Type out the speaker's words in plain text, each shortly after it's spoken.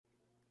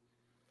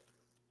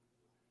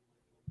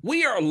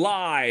We are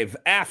live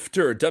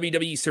after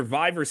WWE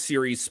Survivor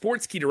Series,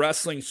 Sportskeeda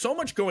Wrestling. So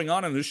much going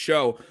on this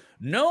show.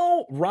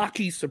 No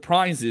Rocky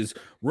surprises.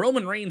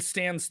 Roman Reigns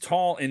stands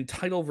tall in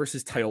title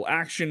versus title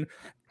action.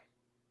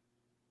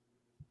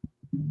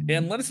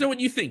 And let us know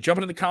what you think. Jump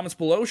into the comments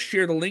below.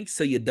 Share the link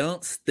so you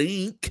don't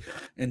stink.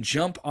 And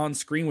jump on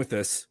screen with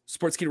us.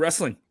 Sportskeeda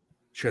Wrestling.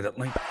 Share that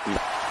link. Watch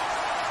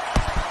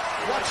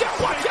out,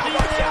 watch out,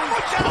 watch out,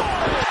 watch out!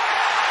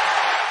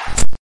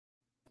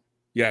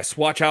 Yes,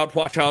 watch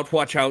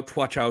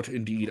out,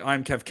 indeed.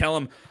 I'm Kev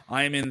Kellam.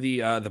 I am in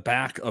the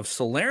back of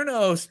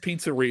Salerno's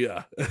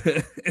Pizzeria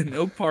in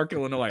Oak Park,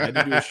 Illinois. I had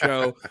to do a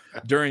show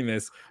during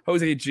this.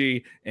 Jose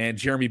G and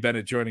Jeremy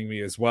Bennett joining me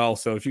as well.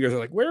 So if you guys are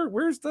like,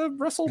 where's the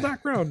Russell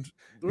background?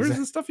 Where's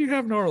the stuff you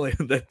have normally?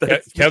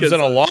 Kev's in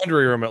a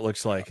laundry room, it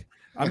looks like.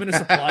 I'm in a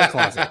supply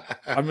closet.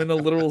 I'm in a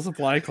literal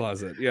supply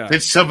closet. Yeah.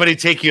 Did somebody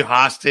take you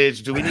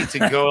hostage? Do we need to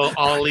go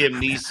all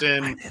Liam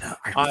Neeson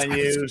on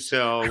you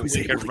so we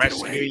can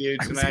rescue you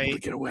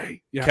tonight? Get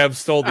away. Yeah. Kev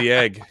stole the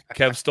egg.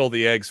 Kev stole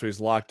the egg, so he's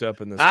locked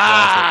up in this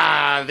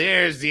closet.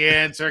 There's the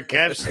answer.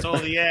 Kev stole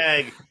the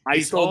egg.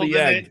 I stole the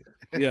egg.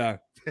 Yeah.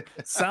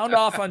 Sound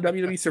off on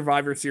WWE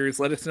Survivor Series.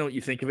 Let us know what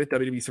you think of it.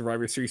 WWE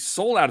Survivor Series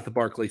sold out at the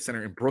Barclays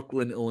Center in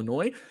Brooklyn,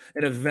 Illinois,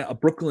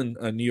 Brooklyn,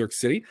 New York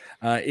City.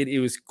 It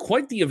was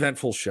quite the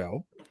eventful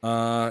show.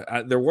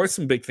 There were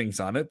some big things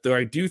on it, though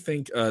I do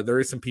think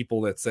there is some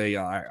people that say,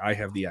 I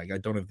have the egg. I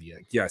don't have the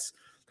egg. Yes,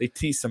 they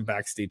teased some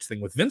backstage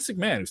thing with Vince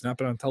McMahon, who's not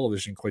been on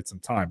television in quite some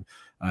time,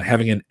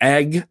 having an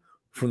egg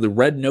from the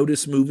Red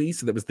Notice movie.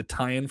 So that was the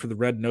tie-in for the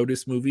Red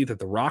Notice movie that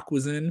The Rock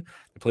was in.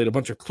 They played a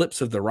bunch of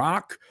clips of The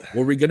Rock.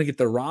 Were we going to get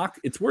The Rock?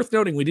 It's worth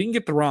noting we didn't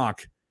get The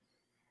Rock,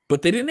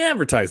 but they didn't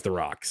advertise The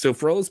Rock. So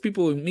for all those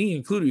people, me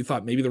included, who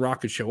thought maybe The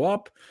Rock could show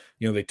up,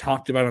 they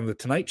talked about on the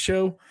Tonight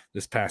Show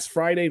this past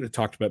Friday. They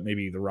talked about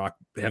maybe The Rock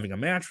having a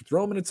match with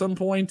Roman at some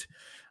point.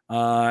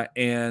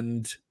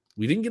 And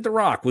we didn't get The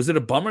Rock. Was it a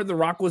bummer The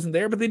Rock wasn't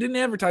there? But they didn't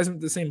advertise him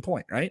at the same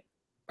point, right?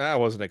 I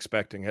wasn't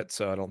expecting it,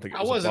 so I don't think it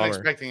was I wasn't a bummer.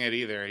 expecting it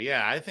either.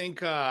 Yeah, I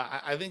think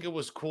it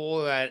was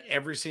cool that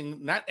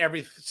not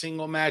every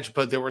single match,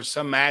 but there were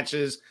some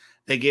matches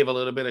they gave a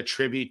little bit of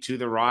tribute to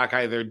The Rock,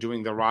 either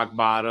doing the rock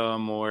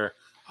bottom or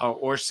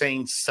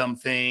saying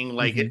something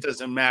like it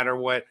doesn't matter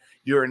what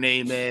your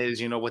name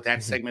is, with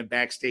that segment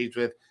backstage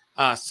with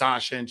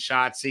Sasha and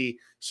Shotzi.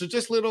 So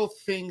just little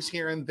things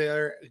here and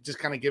there, just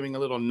kind of giving a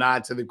little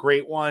nod to the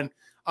great one.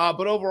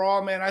 But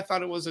overall, man, I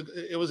thought it was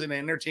an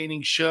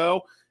entertaining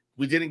show.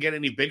 We didn't get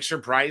any big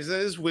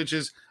surprises, which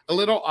is a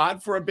little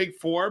odd for a big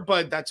four,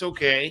 but that's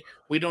okay.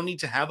 We don't need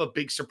to have a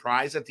big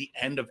surprise at the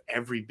end of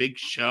every big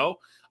show.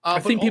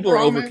 I think people are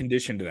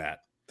overconditioned to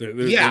that. They're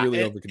really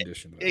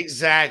overconditioned.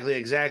 Exactly.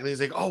 It's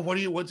like,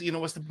 what's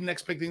the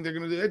next big thing they're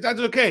going to do? That's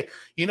okay.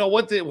 You know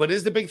what? What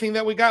is the big thing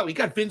that we got? We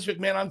got Vince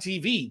McMahon on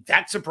TV.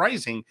 That's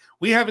surprising.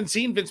 We haven't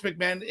seen Vince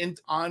McMahon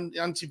on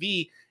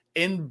TV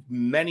in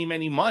many,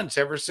 many months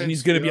ever since. And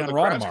he's going to be on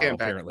Raw tomorrow.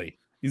 Apparently,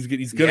 he's going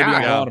to be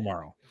on Raw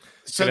tomorrow.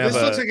 So this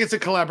looks like it's a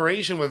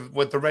collaboration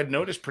with the Red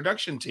Notice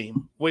production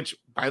team, which,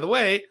 by the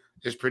way,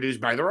 is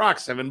produced by The Rock,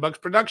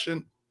 $7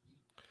 production.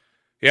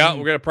 Yeah,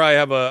 we're gonna probably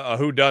have a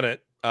whodunit,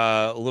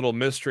 a little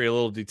mystery, a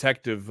little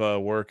detective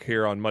work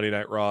here on Monday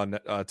Night Raw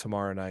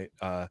tomorrow night.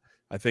 I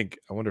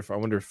wonder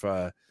if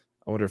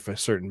a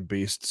certain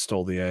beast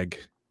stole the egg.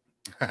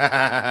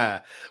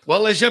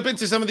 Well, let's jump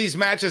into some of these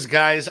matches,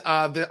 guys.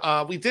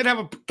 We did have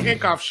a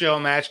kickoff show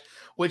match,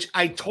 which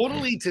I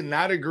totally did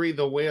not agree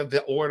the way of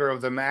the order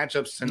of the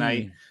matchups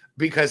tonight,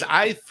 because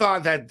I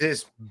thought that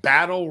this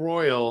battle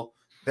royal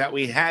that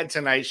we had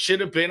tonight should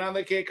have been on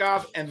the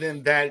kickoff, and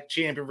then that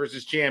champion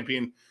versus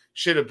champion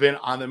should have been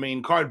on the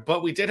main card.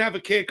 But we did have a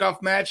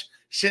kickoff match.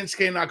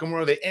 Shinsuke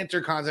Nakamura, the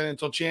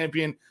Intercontinental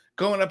Champion,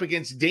 going up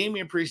against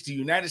Damian Priest, the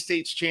United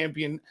States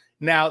Champion.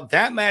 Now,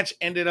 that match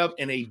ended up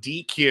in a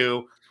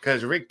DQ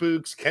because Rick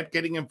Boogs kept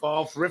getting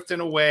involved,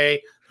 rifting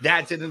away.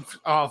 That didn't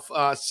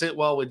sit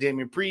well with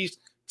Damian Priest.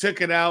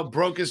 Took it out,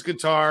 broke his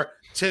guitar,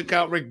 took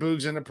out Rick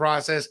Boogs in the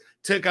process,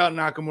 took out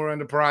Nakamura in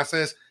the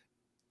process.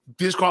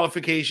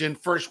 Disqualification,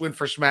 first win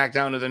for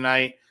SmackDown of the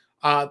night.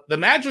 The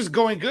match was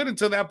going good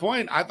until that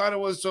point. I thought that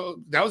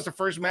was the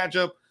first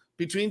matchup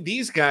between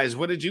these guys.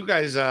 What did you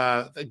guys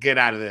get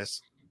out of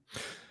this?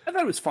 I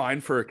thought it was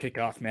fine for a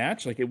kickoff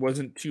match. Like, it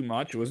wasn't too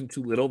much. It wasn't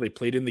too little. They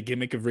played in the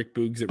gimmick of Rick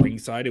Boogs at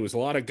ringside. It was a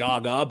lot of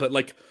gaga, but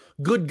like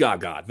good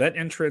gaga. That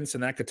entrance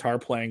and that guitar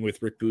playing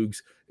with Rick Boogs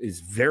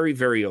is very,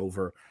 very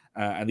over.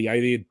 And the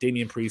idea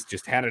Damian Priest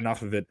just had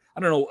enough of it. I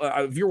don't know.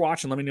 If you're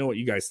watching, let me know what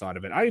you guys thought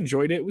of it. I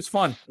enjoyed it. It was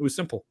fun. It was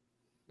simple.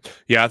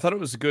 Yeah, I thought it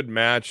was a good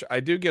match.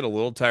 I do get a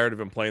little tired of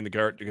him playing the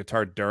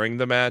guitar during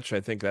the match. I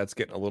think that's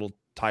getting a little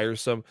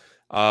tiresome.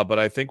 But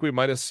I think we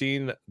might have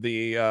seen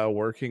the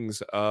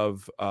workings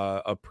of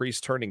a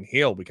Priest turning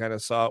heel. We kind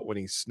of saw it when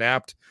he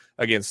snapped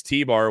against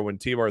T-Bar, when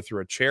T-Bar threw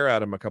a chair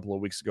at him a couple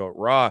of weeks ago at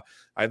Raw.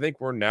 I think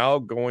we're now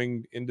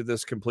going into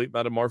this complete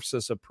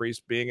metamorphosis of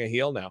Priest being a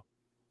heel now.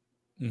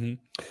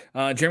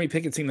 Jeremy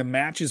Pickett saying the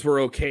matches were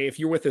okay. If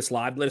you're with us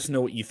live, let us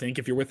know what you think.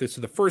 If you're with us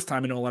for the first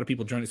time, I know a lot of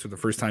people join us for the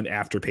first time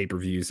after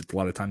pay-per-views. It's a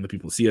lot of time that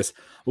people see us.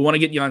 We want to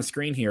get you on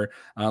screen here.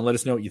 Let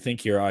us know what you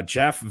think here.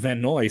 Jeff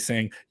Van Noy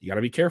saying, you got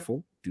to be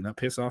careful. Do not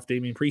piss off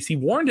Damian Priest. He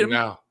warned him.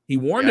 No. He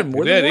warned him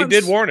more than once. He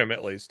did warn him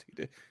at least.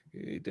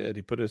 He did.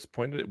 He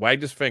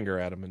wagged his finger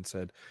at him and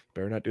said,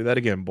 better not do that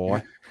again,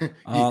 boy.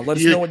 Let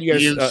us know what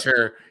you guys...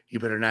 sir, you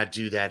better not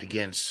do that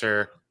again,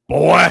 sir.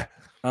 Boy.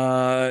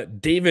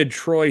 David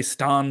Troy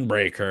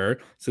Stonebreaker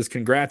says,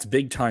 congrats,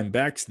 big time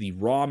Bex. The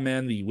Raw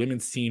men, the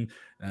women's team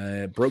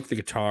broke the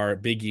guitar.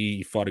 Big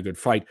E fought a good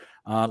fight.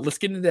 Let's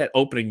get into that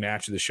opening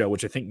match of the show,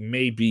 which I think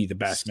may be the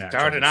best match.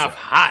 Starting off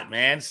hot,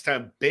 man.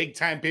 Big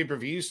time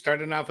pay-per-view.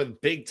 Starting off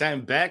with big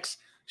time Bex,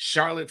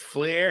 Charlotte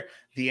Flair.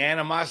 The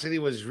animosity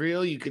was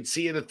real. You could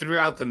see it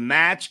throughout the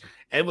match.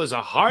 It was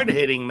a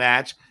hard-hitting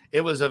match.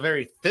 It was a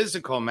very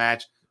physical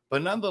match.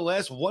 But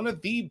nonetheless, one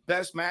of the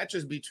best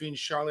matches between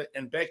Charlotte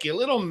and Becky. A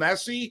little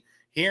messy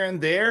here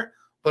and there,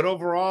 but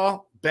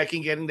overall, Becky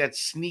getting that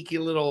sneaky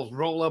little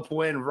roll-up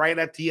win right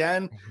at the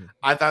end.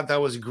 I thought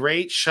that was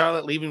great.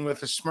 Charlotte leaving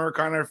with a smirk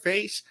on her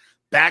face.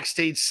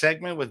 Backstage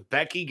segment with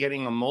Becky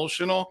getting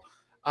emotional.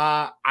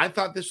 I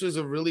thought this was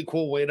a really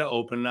cool way to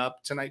open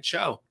up tonight's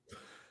show.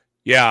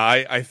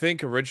 Yeah, I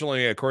think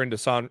originally, according to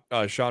Sean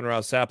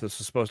Ross Sapp, this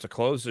was supposed to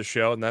close the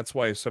show, and that's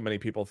why so many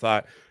people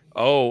thought,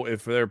 oh,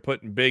 if they're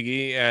putting Big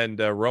E and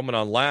Roman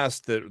on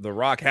last, the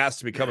Rock has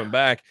to be coming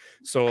back.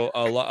 So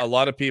a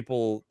lot of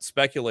people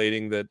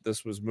speculating that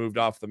this was moved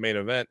off the main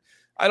event.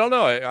 I don't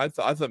know. I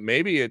thought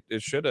maybe it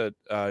should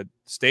have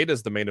stayed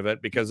as the main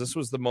event, because this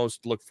was the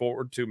most look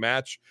forward to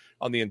match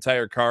on the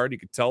entire card. You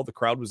could tell the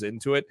crowd was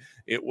into it.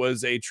 It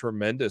was a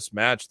tremendous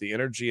match. The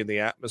energy and the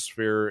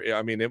atmosphere.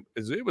 I mean,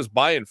 it was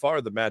by and far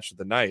the match of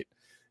the night.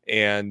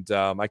 And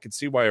I could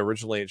see why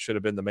originally it should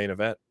have been the main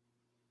event.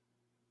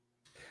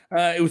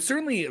 It was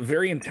certainly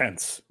very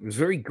intense. It was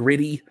very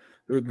gritty.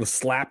 The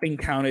slapping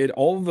counted,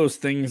 all of those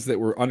things that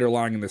were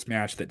underlying in this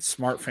match that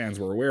smart fans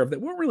were aware of that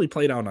weren't really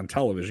played out on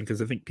television,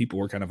 because I think people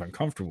were kind of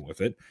uncomfortable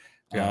with it.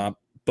 Yeah.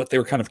 But they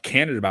were kind of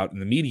candid about in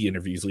the media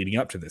interviews leading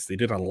up to this. They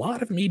did a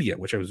lot of media,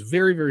 which I was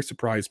very, very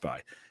surprised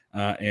by.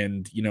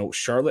 And,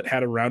 Charlotte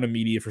had a round of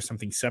media for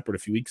something separate a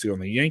few weeks ago,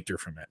 and they yanked her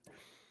from it.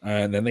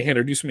 And then they had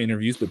her do some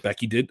interviews, but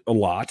Becky did a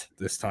lot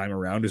this time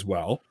around as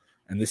well.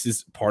 And this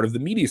is part of the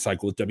media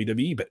cycle with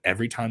WWE. But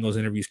every time those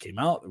interviews came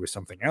out, there was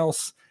something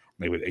else.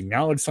 They would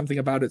acknowledge something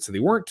about it, so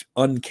they weren't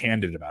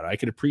uncandid about it. I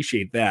could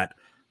appreciate that.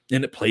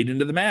 And it played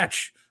into the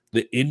match.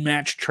 The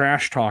in-match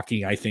trash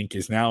talking, I think,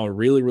 is now a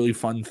really, really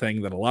fun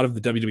thing that a lot of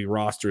the WWE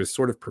roster is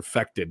sort of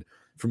perfected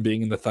from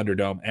being in the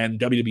Thunderdome. And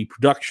WWE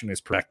production is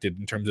perfected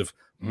in terms of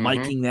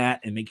miking that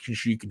and making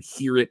sure you can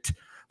hear it.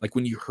 Like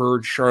when you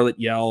heard Charlotte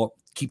yell,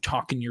 keep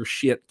talking your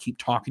shit,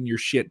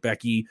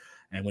 Becky.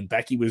 And when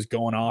Becky was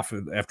going off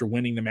after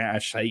winning the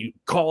match, I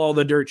call all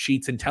the dirt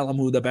sheets and tell them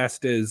who the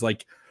best is.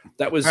 Like,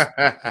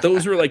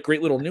 those were like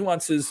great little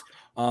nuances.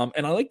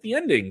 And I like the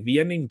ending.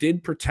 The ending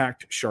did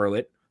protect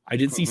Charlotte. I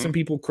did see some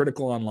people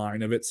critical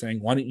online of it saying,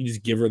 why don't you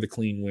just give her the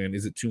clean win?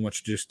 Is it too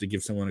much just to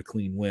give someone a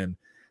clean win?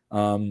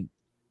 And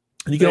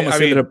you can almost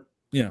say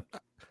that,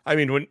 I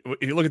mean,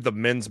 if you look at the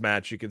men's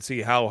match, you can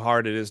see how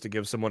hard it is to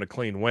give someone a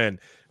clean win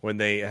when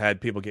they had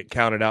people get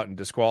counted out and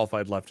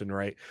disqualified left and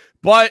right.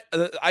 But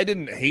I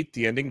didn't hate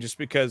the ending just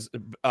because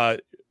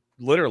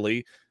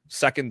literally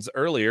seconds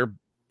earlier,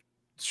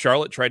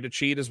 Charlotte tried to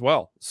cheat as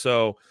well.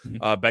 So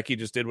Becky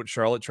just did what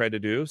Charlotte tried to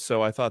do.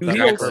 So I thought that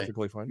was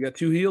perfectly fine. You got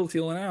two heels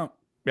healing out.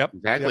 Yep,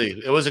 exactly.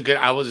 Yep. It was a good.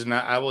 I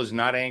was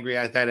not angry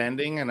at that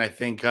ending, and I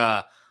think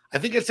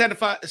it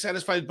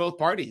satisfied both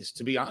parties.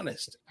 To be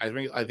honest, I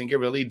think it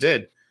really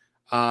did.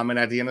 And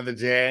at the end of the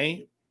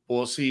day,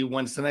 we'll see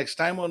when's the next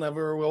time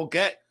we'll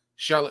get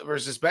Charlotte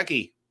versus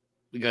Becky,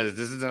 because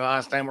this is the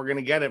last time we're going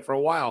to get it for a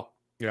while.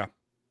 Yeah.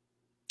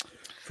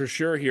 For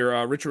sure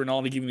here. Richard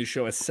Rinaldi giving the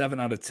show a 7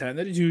 out of 10.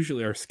 That is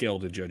usually our scale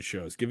to judge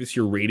shows. Give us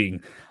your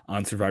rating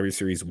on Survivor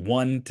Series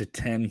 1 to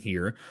 10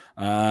 here.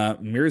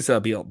 Mirza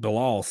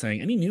Bilal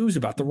saying, any news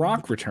about The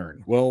Rock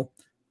return? Well,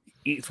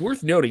 it's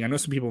worth noting, I know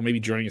some people may be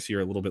joining us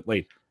here a little bit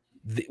late.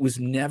 It was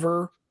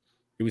never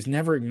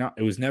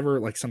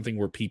like something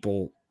where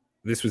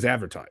this was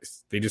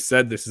advertised. They just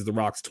said this is The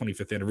Rock's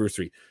 25th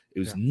anniversary. It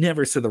was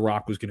never said The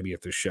Rock was going to be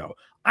at this show.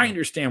 I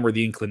understand where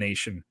the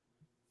inclination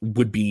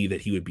would be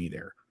that he would be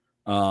there.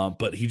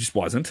 But he just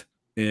wasn't,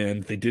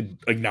 and they did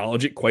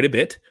acknowledge it quite a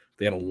bit.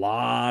 They had a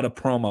lot of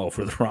promo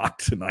for The Rock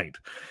tonight.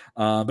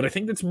 But I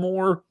think that's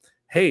more,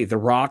 hey, The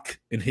Rock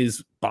and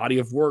his body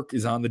of work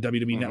is on the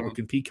WWE Network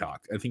and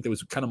Peacock. I think that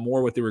was kind of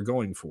more what they were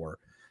going for.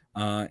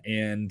 Are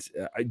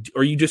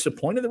you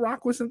disappointed The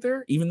Rock wasn't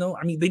there? Even though,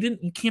 I mean,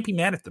 you can't be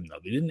mad at them though.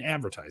 They didn't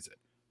advertise it.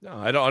 No,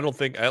 I don't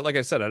think, like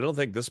I said, I don't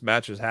think this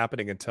match is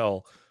happening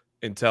until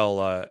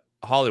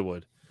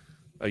Hollywood.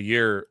 A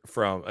year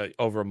from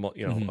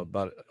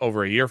about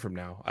over a year from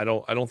now. I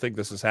don't think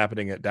this is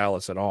happening at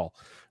Dallas at all.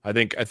 I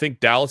think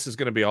Dallas is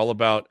going to be all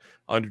about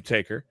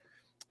Undertaker,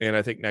 and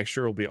I think next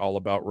year will be all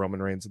about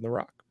Roman Reigns and The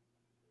Rock.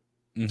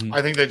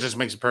 I think that just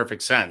makes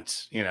perfect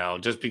sense,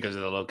 just because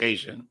of the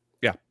location.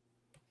 Yeah.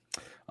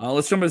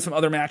 Let's jump into some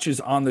other matches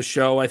on the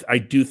show. I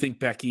do think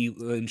Becky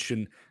Lynch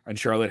and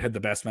Charlotte had the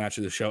best match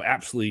of the show,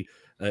 absolutely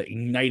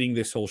igniting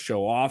this whole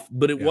show off.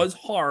 But it was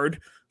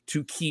hard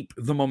to keep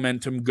the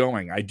momentum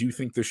going. I do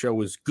think the show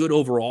was good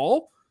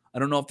overall. I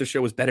don't know if the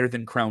show was better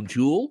than Crown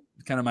Jewel.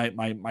 Kind of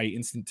my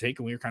instant take,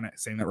 and we were kind of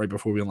saying that right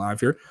before we went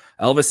live here.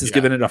 Elvis has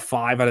given it a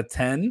 5 out of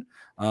 10.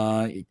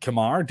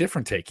 Kamar,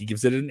 different take. He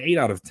gives it an 8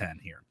 out of 10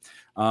 here.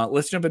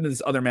 Let's jump into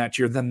this other match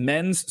here, the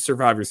men's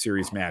Survivor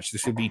Series match.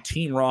 This would be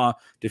Team Raw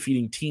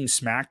defeating Team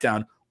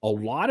SmackDown. A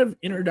lot of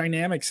inner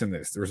dynamics in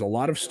this. There was a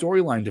lot of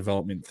storyline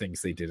development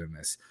things they did in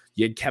this.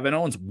 You had Kevin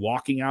Owens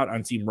walking out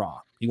on Team Raw.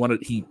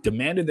 He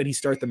demanded that he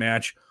start the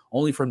match,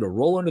 only for him to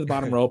roll under the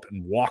bottom rope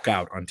and walk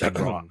out on Team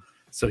Raw.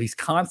 So he's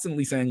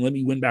constantly saying, let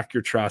me win back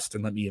your trust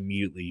and let me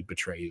immediately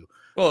betray you.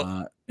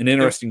 Well, an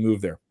interesting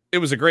move there. It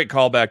was a great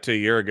callback to a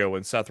year ago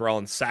when Seth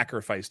Rollins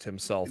sacrificed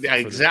himself. Yeah,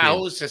 exactly. I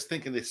was just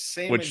thinking the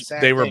same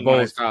exact they were thing both,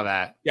 when I saw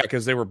that. Yeah,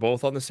 because they were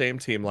both on the same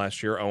team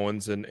last year,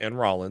 Owens and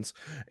Rollins.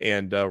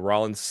 And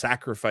Rollins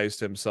sacrificed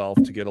himself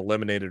to get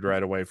eliminated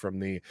right away from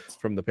the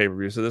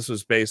pay-per-view. So this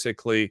was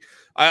basically,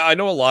 I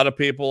know a lot of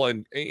people,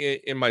 and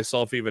in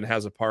myself even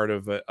has a part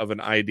of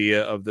an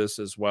idea of this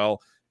as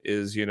well,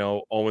 is,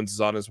 Owens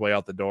is on his way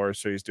out the door,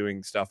 so he's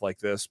doing stuff like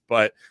this.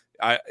 But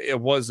it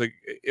was a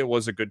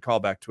good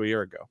callback to a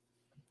year ago.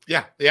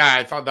 Yeah,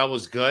 I thought that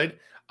was good.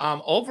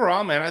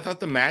 Overall, man, I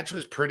thought the match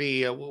was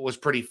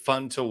pretty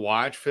fun to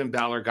watch. Finn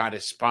Balor got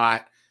his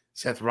spot.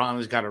 Seth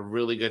Rollins got a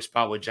really good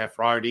spot with Jeff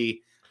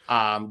Hardy.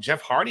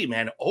 Jeff Hardy,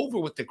 man, over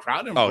with the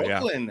crowd in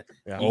Brooklyn.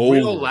 Yeah.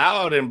 Real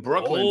loud in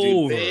Brooklyn,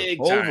 dude, big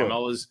time.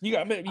 You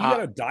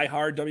got a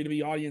diehard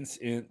WWE audience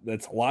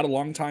that's a lot of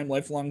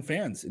lifelong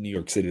fans in New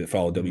York City that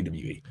follow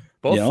WWE.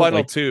 Both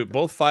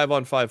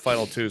 5-on-5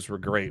 final twos were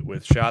great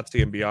with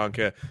Shotzi and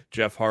Bianca,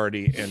 Jeff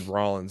Hardy and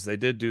Rollins. They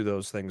did do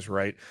those things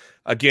right.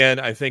 Again,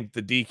 I think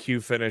the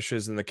DQ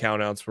finishes and the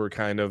countouts were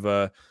kind of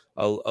a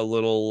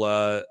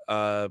little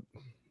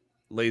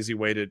lazy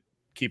way to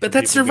keep. But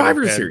that's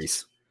Survivor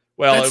Series.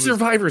 Well, that's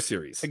Survivor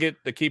Series.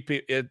 To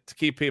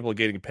keep people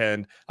getting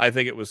pinned. I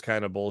think it was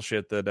kind of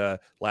bullshit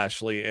that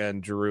Lashley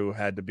and Drew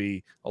had to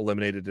be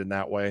eliminated in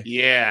that way.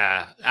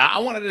 Yeah, I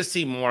wanted to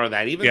see more of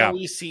that. Even though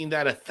we've seen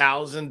that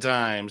 1,000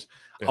 times,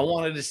 I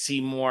wanted to see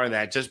more of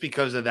that, just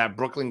because of that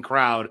Brooklyn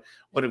crowd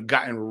would have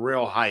gotten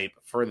real hype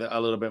for a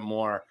little bit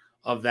more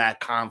of that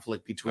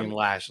conflict between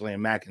Lashley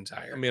and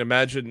McIntyre. I mean,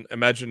 imagine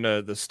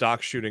the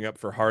stock shooting up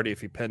for Hardy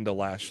if he pinned a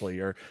Lashley,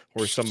 or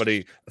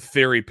somebody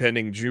theory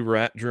pinning Drew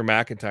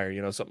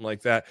McIntyre, something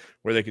like that,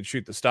 where they could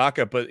shoot the stock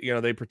up. But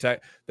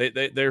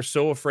they're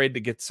so afraid to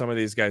get some of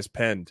these guys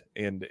pinned,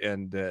 and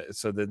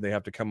so then they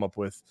have to come up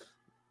with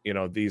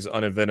these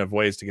uninventive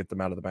ways to get them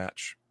out of the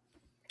match.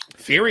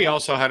 Theory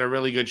also had a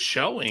really good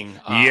showing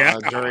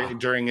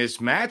during his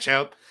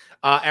matchup.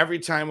 Every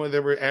time when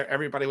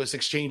everybody was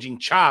exchanging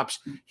chops,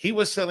 he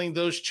was selling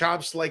those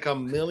chops like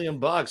 $1 million,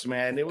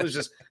 man. It was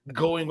just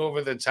going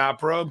over the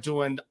top rope,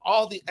 doing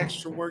all the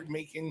extra work,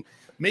 making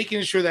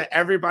sure that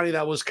everybody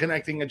that was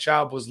connecting a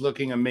chop was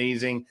looking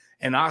amazing.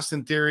 And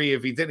Austin Theory,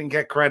 if he didn't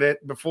get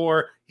credit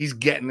before, he's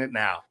getting it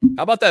now.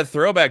 How about that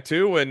throwback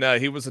too, when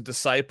he was a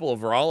disciple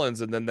of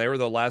Rollins, and then they were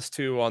the last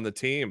two on the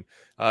team?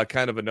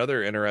 Kind of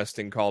another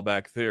interesting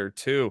callback there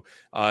too,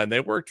 and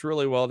they worked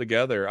really well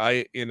together.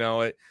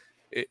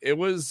 It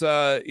was,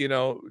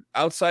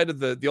 outside of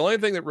the only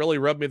thing that really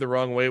rubbed me the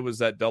wrong way was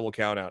that double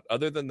count out.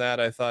 Other than that,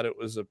 I thought it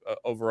was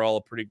overall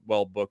a pretty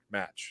well booked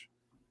match.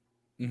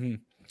 Mm-hmm.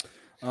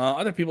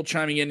 Other people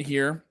chiming in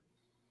here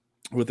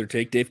with their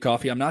take. Dave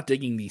Coffey, I'm not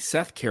digging the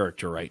Seth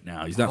character right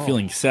now. He's not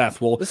feeling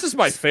Seth. Well, this is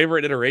my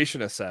favorite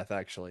iteration of Seth,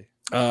 actually.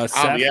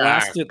 Seth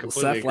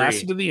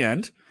lasted to the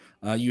end.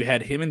 You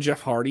had him and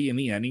Jeff Hardy in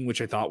the ending,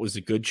 which I thought was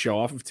a good show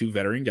off of two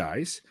veteran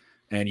guys.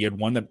 And you had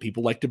one that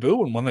people like to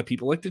boo and one that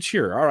people like to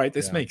cheer. All right,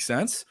 this makes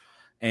sense.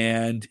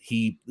 And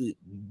he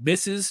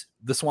misses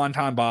the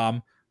Swanton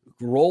bomb,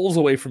 rolls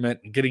away from it,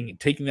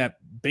 taking that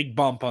big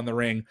bump on the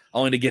ring,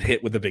 only to get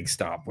hit with a big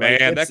stomp. Right?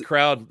 Man, that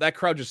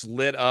crowd just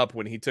lit up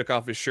when he took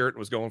off his shirt and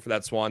was going for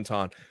that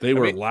Swanton. They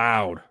were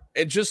loud.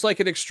 It's just like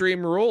in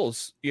Extreme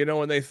Rules, when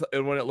when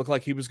it looked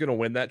like he was going to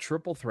win that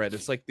triple threat.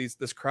 It's like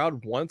this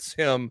crowd wants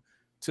him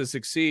to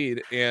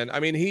succeed, and I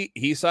mean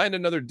he signed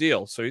another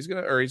deal, so he's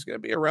gonna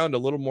be around a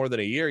little more than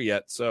a year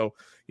yet. So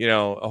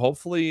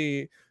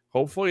hopefully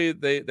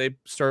they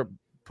start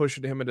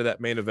pushing him into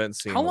that main event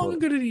scene. How long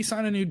ago did he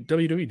sign a new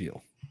WWE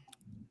deal?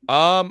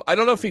 I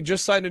don't know if he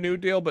just signed a new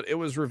deal, but it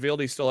was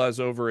revealed he still has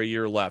over a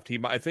year left.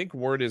 I think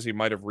word is he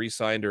might have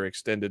re-signed or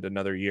extended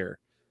another year.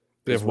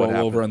 They have roll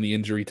over on the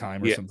injury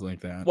time or something like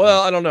that.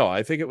 Well, I don't know.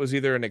 I think it was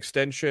either an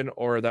extension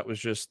or that was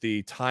just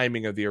the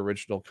timing of the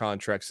original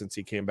contract since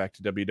he came back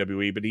to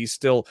WWE. But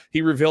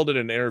he revealed in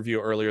an interview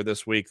earlier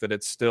this week that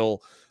it's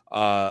still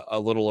a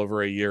little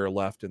over a year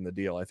left in the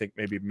deal. I think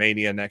maybe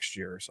Mania next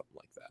year or something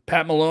like that.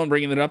 Pat Malone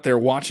bringing it up there.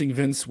 Watching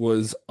Vince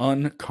was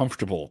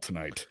uncomfortable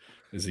tonight.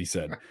 as he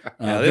said.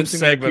 Vince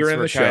McMahon appear in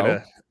the show.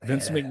 Kinda...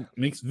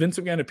 Makes Vince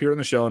McMahon appear in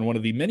the show in one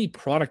of the many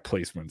product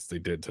placements they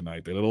did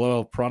tonight. They did a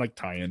little product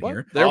tie-in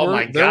here.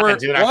 My God,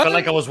 dude! I felt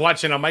like I was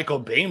watching a Michael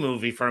Bay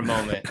movie for a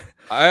moment.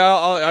 I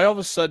all of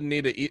a sudden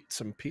need to eat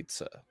some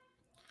pizza.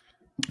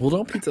 Well,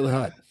 don't Pizza the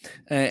Hut.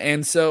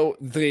 And so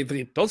they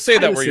don't say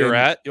that where you're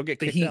at. You'll get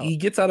kicked out. He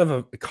gets out of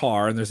a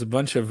car, and there's a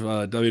bunch of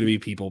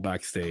WWE people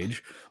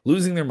backstage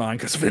losing their mind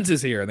because Vince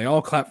is here, and they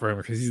all clap for him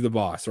because he's the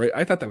boss, right?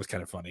 I thought that was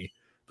kind of funny.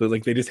 But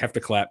like they just have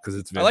to clap because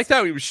it's Vince. I like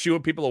how he was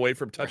shooing people away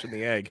from touching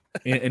the egg.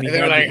 and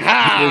they're like,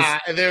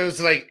 ha! And there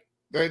was like,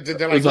 they're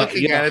like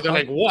looking at it. They're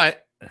like,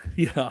 what?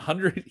 He had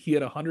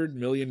 $100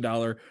 million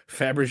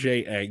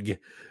Fabergé egg,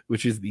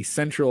 which is the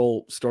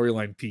central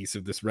storyline piece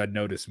of this Red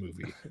Notice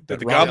movie. Did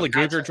the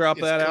gobbledygooker drop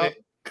that out?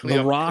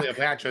 The Rock,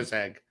 Cleopatra's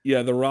egg.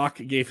 Yeah, The Rock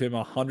gave him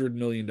 $100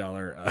 million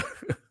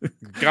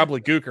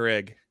gobbledygooker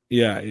egg.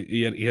 Yeah,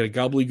 he had a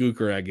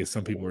gobbledygooker egg, as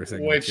some people were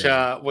saying.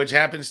 Which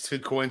happens to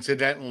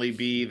coincidentally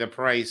be the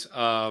price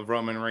of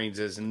Roman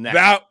Reigns'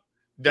 next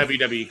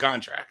WWE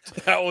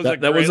contract.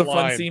 That was a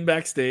fun scene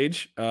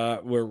backstage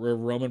where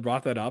Roman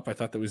brought that up. I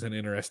thought that was an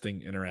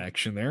interesting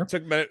interaction there.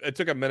 It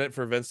took a minute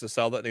for Vince to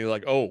sell that, and he was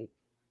like, "Oh,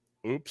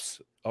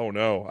 oops, oh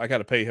no, I got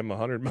to pay him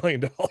 $100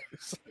 million."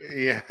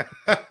 Yeah,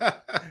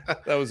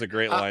 that was a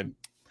great line.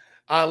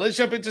 Let's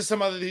jump into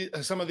some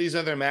of these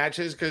other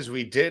matches because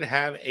we did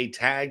have a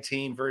tag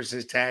team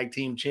versus tag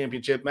team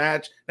championship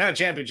match. Not a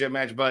championship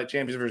match, but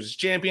champions versus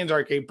champions.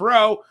 RK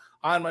Bro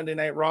on Monday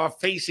Night Raw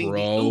facing the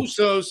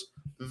Usos,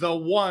 the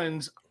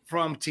ones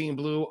from Team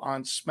Blue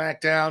on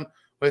SmackDown,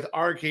 with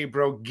RK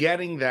Bro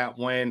getting that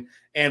win.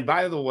 And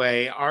by the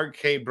way,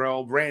 RK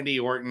Bro, Randy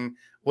Orton,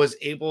 was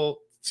able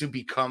to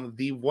become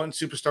the one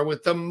superstar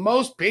with the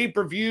most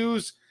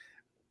pay-per-views,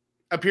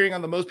 appearing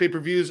on the most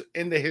pay-per-views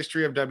in the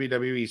history of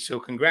WWE. So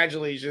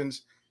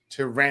congratulations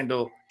to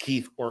Randall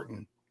Keith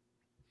Orton.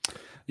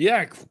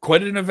 Yeah,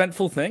 quite an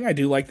eventful thing. I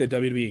do like that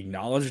WWE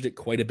acknowledged it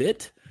quite a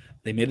bit.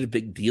 They made a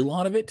big deal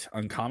out of it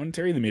on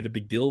commentary. They made a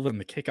big deal of it in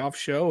the kickoff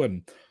show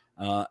and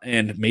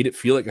made it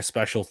feel like a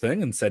special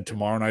thing and said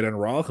tomorrow night on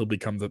Raw, he'll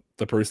become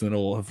the person that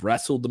will have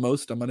wrestled the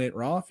most on Monday Night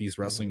Raw if he's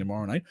wrestling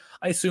tomorrow night.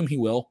 I assume he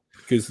will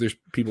because there's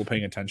people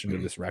paying attention to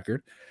this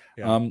record.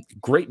 Yeah.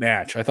 Great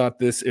match. I thought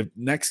this, if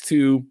next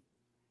to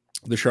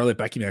the Charlotte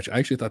Becky match, I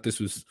actually thought this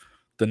was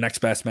the next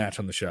best match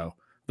on the show.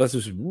 This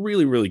was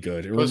really, really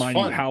good. It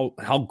reminded me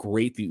how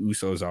great the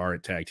Usos are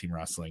at tag team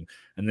wrestling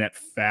and that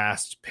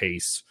fast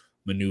pace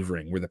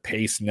maneuvering where the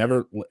pace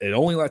it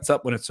only lets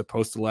up when it's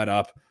supposed to let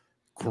up.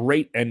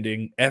 Great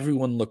ending.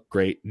 Everyone looked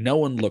great. No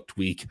one looked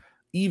weak,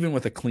 even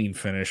with a clean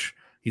finish.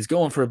 He's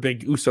going for a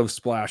big Uso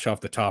splash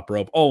off the top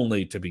rope,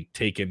 only to be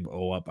taken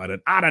up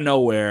out of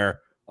nowhere.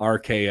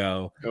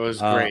 RKO. It was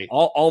great.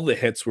 All the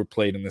hits were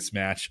played in this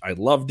match. I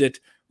loved it.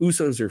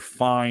 Usos are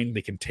fine.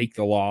 They can take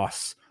the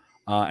loss.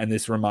 And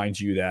this reminds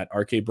you that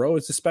RK Bro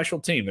is a special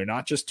team. They're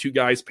not just two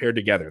guys paired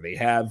together. They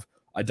have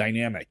a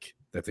dynamic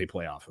that they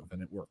play off of,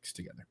 and it works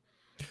together.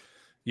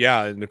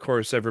 Yeah, and of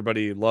course,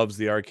 everybody loves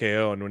the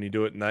RKO, and when you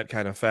do it in that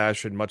kind of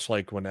fashion, much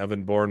like when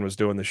Evan Bourne was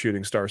doing the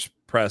Shooting Stars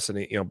press, and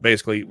he,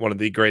 basically one of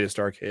the greatest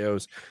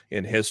RKOs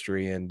in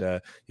history, and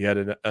you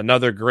had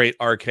another great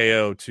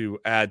RKO to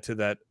add to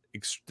that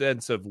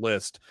extensive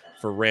list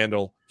for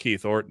Randall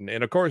Keith Orton.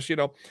 And of course,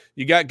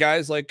 you got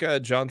guys like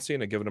John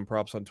Cena giving him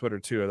props on Twitter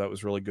too. That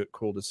was really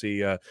cool to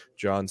see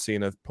John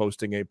Cena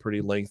posting a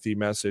pretty lengthy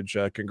message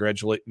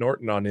congratulating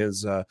Orton on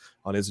his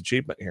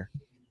achievement here.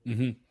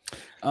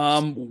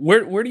 Mm-hmm.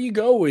 Where do you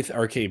go with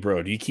RK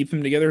Bro? Do you keep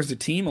them together as a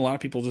team? A lot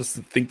of people just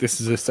think this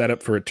is a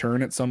setup for a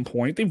turn at some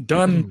point. They've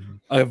done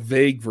a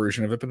vague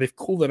version of it, but they've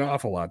cooled it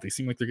off a lot. They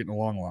seem like they're getting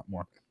along a lot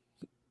more.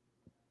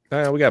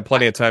 We got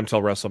plenty of time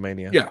till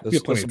WrestleMania. Yeah,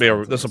 this will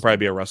probably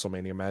be a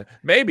WrestleMania match.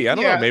 Maybe, I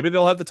don't know. Maybe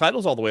they'll have the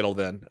titles all the way till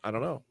then. I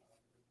don't know.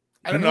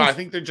 I don't know. I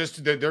think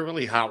they're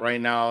really hot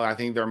right now. I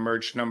think their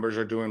merch numbers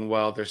are doing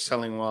well. They're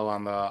selling well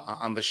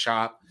on the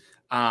shop,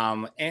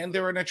 and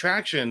they're an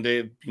attraction.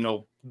 They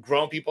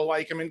grown people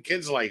like them and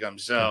kids like them.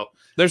 So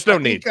there's no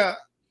need.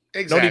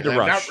 Exactly. No need to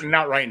rush.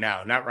 Not right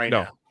now. Not right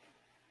now.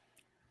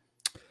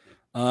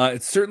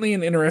 It's certainly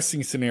an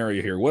interesting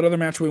scenario here. What other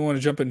match we want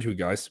to jump into,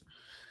 guys?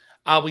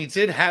 We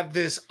did have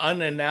this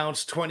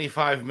unannounced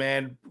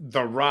 25-man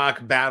The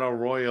Rock Battle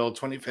Royal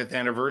 25th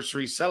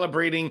anniversary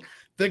celebrating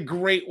the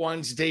Great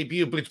One's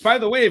debut, which, by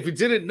the way, if you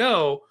didn't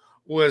know,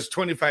 was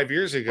 25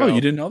 years ago. Oh,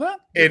 you didn't know that?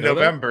 In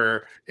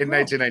November in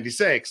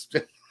 1996.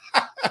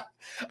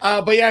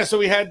 But yeah, so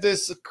we had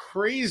this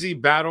crazy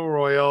Battle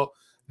Royal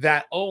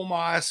that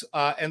Omos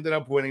ended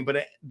up winning.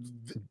 But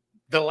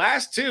the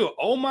last two,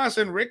 Omos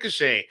and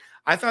Ricochet,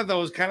 I thought that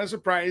was kind of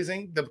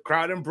surprising. The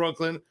crowd in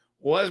Brooklyn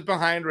was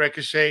behind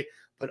Ricochet,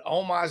 but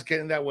Omos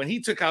getting that win. He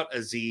took out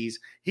Aziz.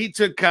 He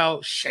took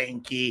out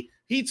Shanky.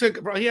 He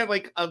had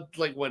like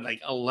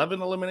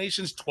 11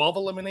 eliminations, 12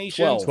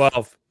 eliminations.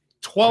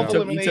 12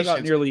 eliminations. He took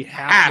out nearly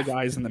half the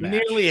guys in the match.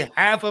 Nearly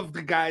half of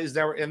the guys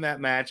that were in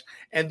that match.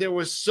 And there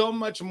was so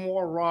much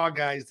more Raw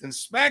guys than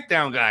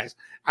SmackDown guys.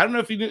 I don't know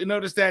if you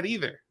noticed that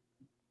either.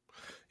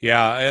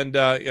 Yeah, and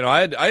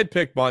I had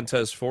picked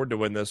Montez Ford to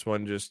win this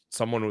one, just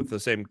someone with the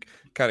same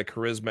kind of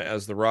charisma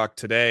as The Rock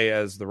today,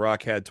 as The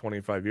Rock had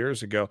 25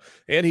 years ago,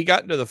 and he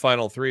got into the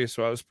final three,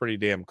 so I was pretty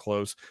damn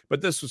close. But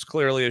this was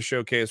clearly a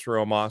showcase for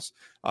Omos,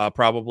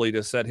 probably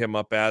to set him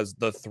up as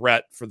the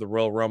threat for the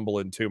Royal Rumble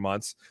in 2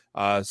 months.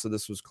 So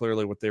this was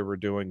clearly what they were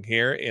doing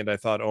here, and I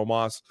thought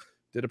Omos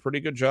did a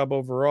pretty good job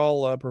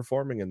overall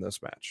performing in this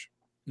match.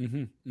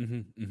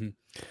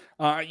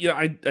 I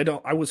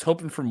was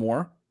hoping for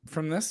more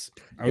from this.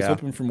 I was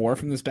hoping for more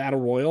from this battle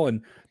royal,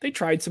 and they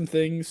tried some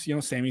things.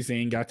 Sami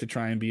Zayn got to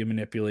try and be a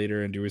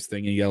manipulator and do his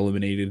thing and get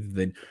eliminated.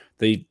 Then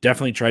they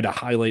definitely tried to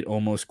highlight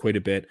Omos quite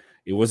a bit.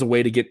 It was a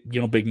way to get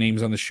big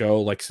names on the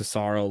show like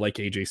Cesaro, like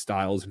AJ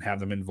Styles, and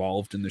have them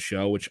involved in the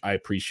show, which I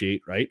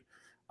appreciate. Right?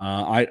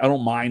 I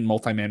don't mind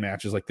multi-man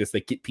matches like this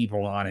that get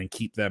people on and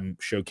keep them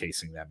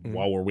showcasing them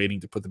while we're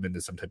waiting to put them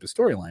into some type of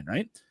storyline,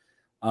 right?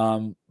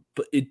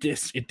 But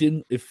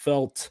it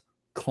felt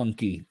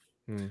clunky.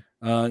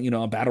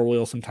 A battle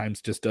royal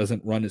sometimes just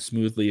doesn't run as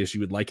smoothly as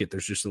you would like it.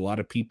 There's just a lot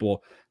of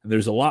people, and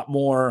there's a lot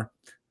more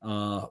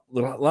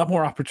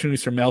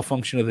opportunities for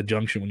malfunction of the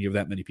junction when you have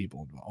that many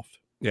people involved.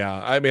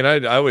 Yeah, I mean,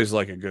 I always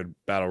like a good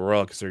battle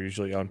royal because they're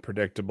usually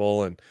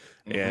unpredictable and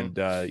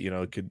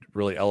could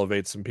really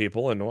elevate some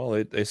people. And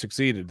well, they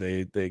succeeded.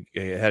 They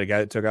had a guy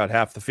that took out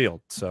half the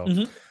field. So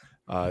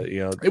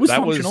it was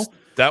functional.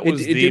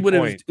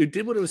 It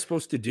did what it was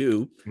supposed to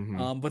do.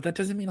 But that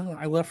doesn't mean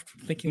I left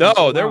thinking.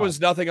 No, there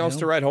was nothing else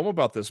to write home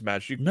about this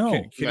match.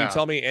 Can you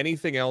tell me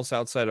anything else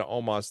outside of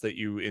Omos that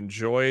you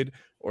enjoyed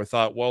or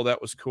thought, well,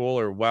 that was cool,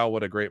 or wow,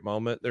 what a great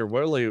moment? There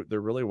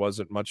really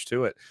wasn't much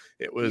to it.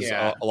 It was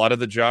a lot of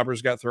the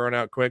jobbers got thrown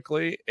out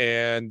quickly,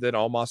 and then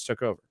Omos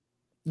took over.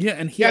 Yeah,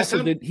 and he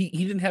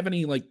didn't have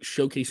any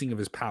showcasing of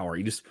his power.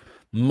 He just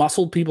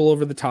muscled people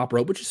over the top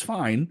rope, which is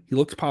fine. He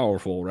looked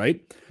powerful,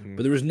 right?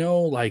 But there was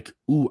no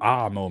ooh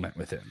ah moment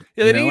with him.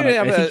 Yeah, they didn't even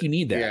have I think you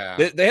need that.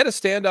 Yeah. They had a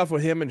standoff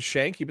with him and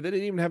Shanky, but they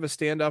didn't even have a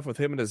standoff with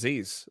him and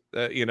Aziz.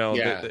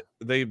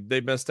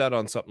 They missed out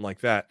on something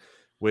like that.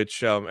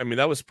 Which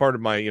that was part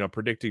of my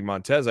predicting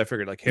Montez. I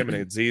figured him and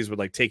Aziz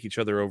would take each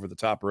other over the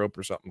top rope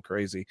or something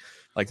crazy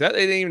like that.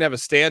 They didn't even have a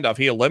standoff.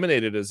 He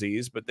eliminated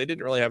Aziz, but they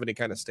didn't really have any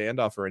kind of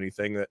standoff or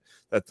anything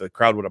that the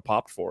crowd would have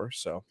popped for.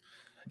 So.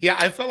 Yeah,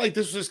 I felt like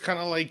this was kind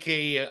of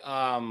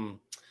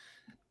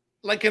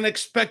like an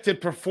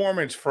expected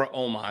performance for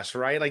Omos,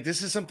 right?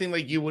 This is something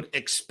you would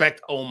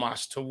expect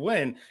Omos to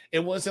win. It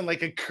wasn't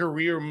like a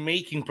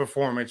career-making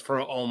performance for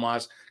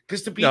Omos.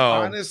 Because to be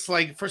honest,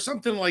 for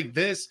something like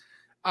this,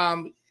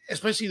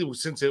 especially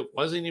since it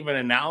wasn't even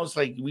announced,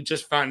 we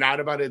just found out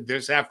about it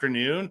this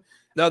afternoon.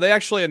 No, they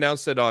actually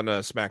announced it on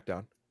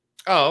SmackDown.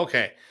 Oh,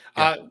 okay.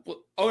 Yeah.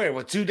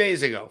 2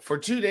 days ago. For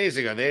 2 days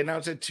ago, they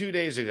announced it 2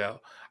 days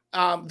ago.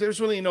 There's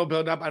really no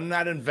build-up. I'm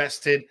not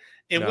invested.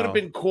 It would have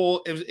been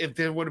cool if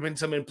there would have been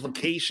some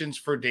implications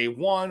for day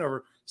one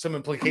or some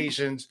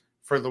implications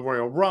for the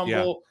Royal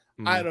Rumble.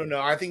 Yeah. I don't know.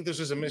 I think this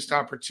was a missed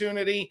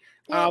opportunity.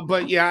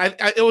 But yeah,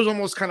 it was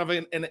almost kind of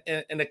an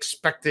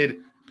expected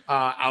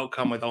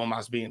outcome with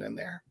Omos being in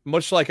there.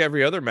 Much like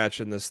every other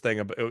match in this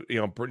thing,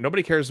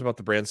 nobody cares about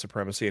the brand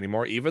supremacy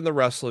anymore. Even the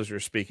wrestlers are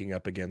speaking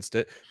up against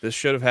it. This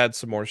should have had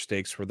some more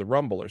stakes for the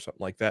Rumble or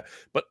something like that.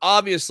 But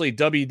obviously,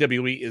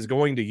 WWE is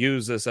going to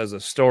use this as a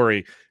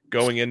story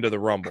going into the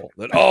Rumble.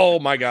 That, oh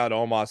my God,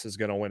 Omos is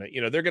going to win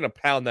it. They're going to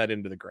pound that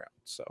into the ground.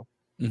 So,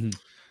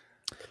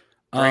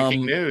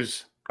 breaking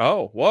news.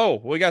 Oh,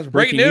 whoa! We got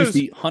breaking news.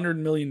 The $100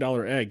 million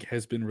egg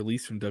has been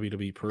released from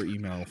WWE per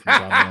email from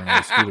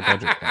John Scooter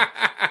Budget Club.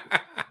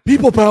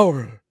 People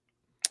power.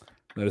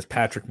 That is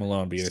Patrick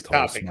Malone being a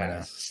total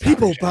smartass.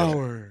 People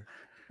power.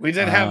 We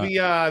did have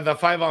the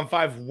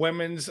 5-on-5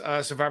 women's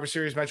Survivor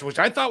Series match, which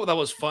I thought that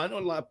was fun. A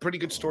lot of pretty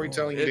good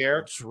storytelling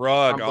there.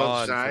 Drug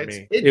on for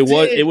me.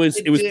 It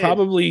was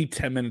probably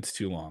 10 minutes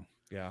too long.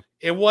 Yeah,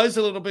 it was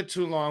a little bit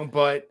too long.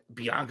 But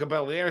Bianca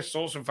Belair,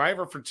 sole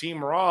survivor for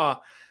Team Raw.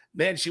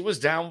 Man, she was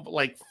down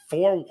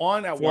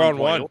 4-1 at 1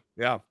 point.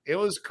 Yeah, it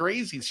was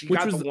crazy. She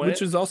got the win.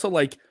 Which was also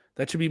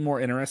that should be more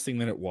interesting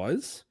than it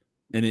was,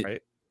 and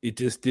it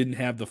just didn't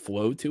have the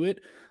flow to it.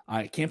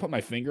 I can't put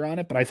my finger on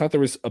it, but I thought there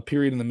was a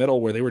period in the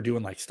middle where they were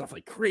doing stuff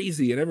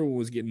crazy, and everyone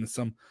was getting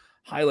some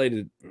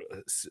highlighted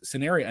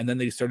scenario, and then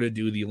they started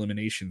to do the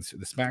eliminations to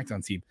the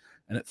SmackDown team,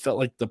 and it felt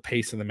like the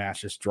pace of the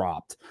match just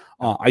dropped.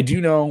 I do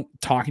know,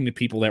 talking to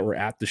people that were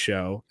at the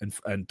show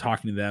and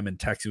talking to them and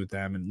texting with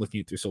them and looking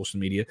at their social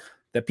media,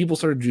 that people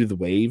started to do the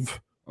wave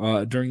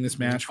during this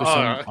match for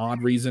some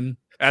odd reason.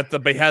 At the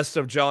behest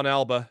of John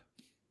Alba.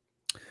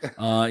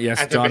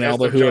 Yes, John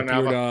Alba, who appeared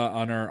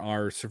on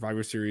our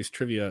Survivor Series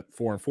Trivia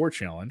 4-4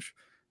 challenge.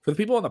 For the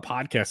people on the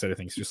podcast side of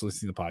things, just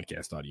listening to the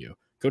podcast audio,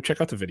 go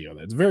check out the video.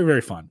 It's very,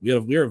 very fun. We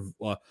have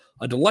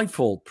a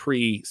delightful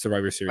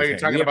pre-Survivor Series. Are you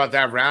talking about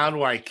that round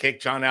where I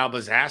kicked John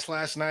Alba's ass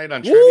last night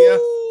on Trivia?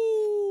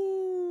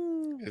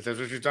 Is that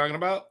what you're talking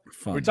about?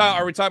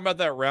 Are we talking about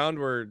that round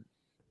where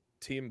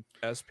Team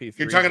SP3?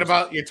 You're talking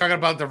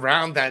about the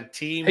round that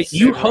team. Hey,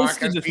 you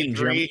hosted the thing,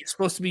 Jeremy. You're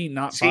supposed to be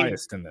not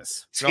biased in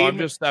this. No, I'm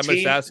just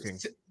asking.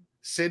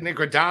 Sid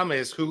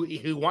Nicodemus,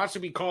 who wants to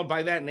be called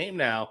by that name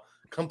now,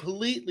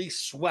 completely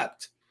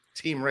swept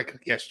Team Rick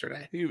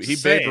yesterday. He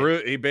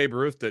Babe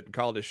Ruth it and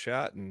called his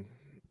shot, and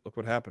look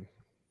what happened.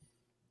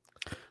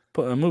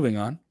 Moving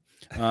on.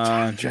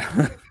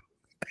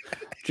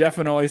 Jeff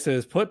Anoy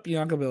says, put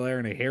Bianca Belair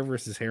in a hair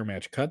versus hair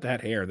match. Cut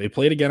that hair. They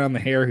played again on the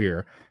hair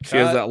here. She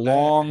has that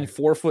long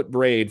 4-foot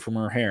braid from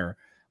her hair.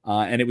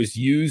 And it was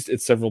used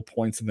at several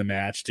points in the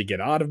match to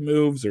get out of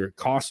moves or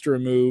cost her a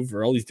move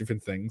or all these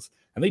different things.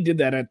 And they did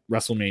that at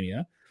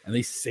WrestleMania. And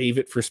they save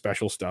it for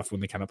special stuff when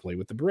they kind of play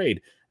with the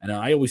braid. And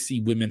I always see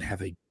women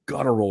have a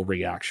guttural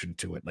reaction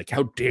to it. Like,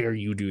 how dare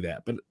you do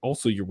that? But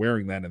also you're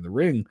wearing that in the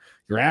ring.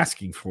 You're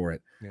asking for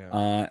it.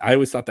 Yeah. I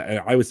always thought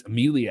that I was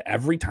immediately,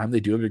 every time they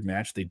do a big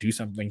match, they do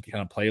something to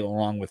kind of play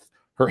along with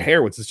her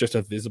hair, which is just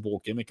a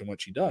visible gimmick in what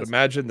she does.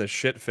 Imagine the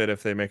shit fit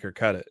if they make her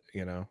cut it.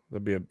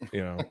 There'd be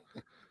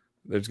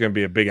there's going to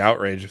be a big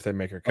outrage if they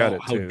make her cut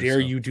it. How dare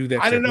you do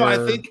that? I don't know.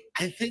 Her.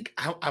 I think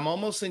I'm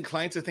almost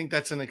inclined to think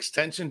that's an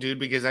extension, dude,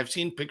 because I've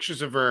seen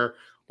pictures of her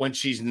when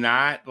she's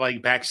not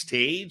like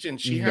backstage and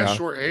she has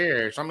short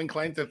hair. So I'm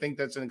inclined to think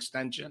that's an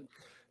extension.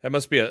 That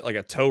must be like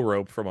a tow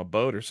rope from a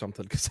boat or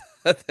something. Because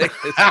that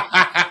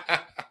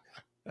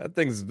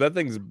thing's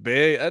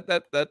big.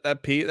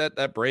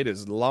 That braid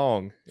is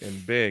long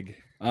and big.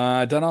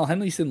 Donald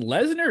Henleyson,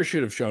 Lesnar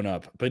should have shown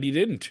up, but he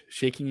didn't.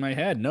 Shaking my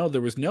head. No,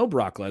 there was no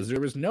Brock Lesnar. There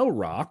was no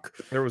Rock.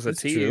 There was a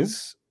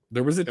tease.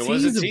 There was a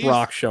tease of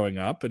Brock showing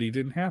up, but he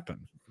didn't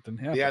happen. It didn't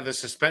happen. Yeah, the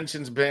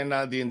suspension's been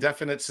the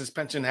indefinite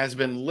suspension has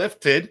been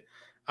lifted.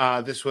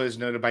 This was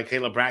noted by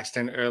Kayla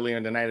Braxton earlier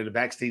in the night of the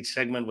backstage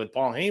segment with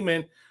Paul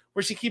Heyman,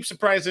 where she keeps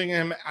surprising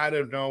him out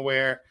of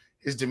nowhere.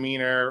 His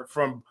demeanor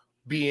from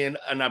being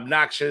an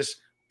obnoxious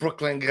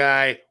Brooklyn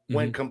guy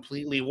went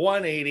completely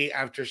 180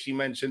 after she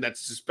mentioned that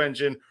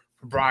suspension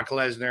for Brock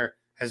Lesnar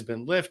has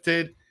been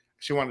lifted.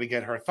 She wanted to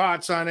get her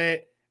thoughts on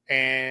it,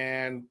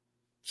 and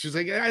she's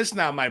like, "It's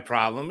not my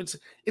problem.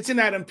 It's an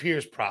Adam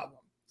Pearce problem."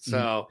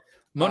 So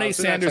Monet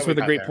Sanders with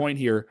a great point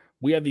here.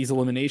 We have these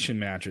elimination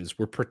matches.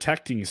 We're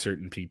protecting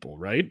certain people,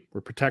 right?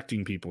 We're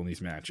protecting people in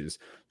these matches.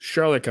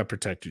 Charlotte got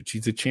protected.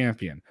 She's a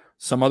champion.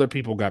 Some other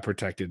people got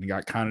protected and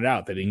got counted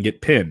out. They didn't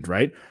get pinned,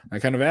 right?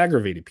 That kind of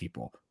aggravated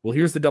people. Well,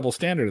 here's the double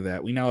standard of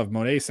that. We now have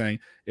Monet saying,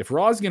 if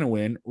Raw's going to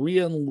win,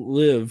 Rhea and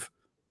Liv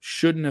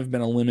shouldn't have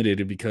been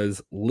eliminated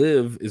because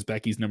Liv is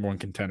Becky's number one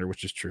contender,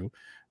 which is true.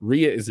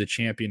 Rhea is a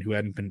champion who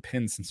hadn't been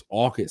pinned since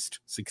August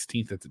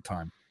 16th at the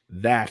time.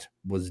 That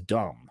was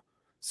dumb.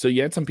 So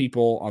you had some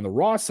people on the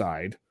Raw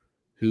side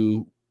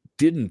who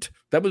didn't.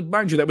 That was,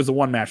 mind you, that was the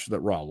one match that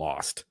Raw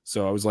lost.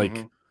 So I was like,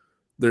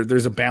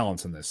 there's a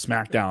balance in this.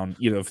 SmackDown,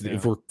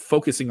 if we're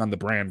focusing on the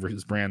brand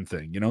versus brand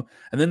thing,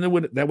 and then that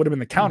would have been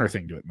the counter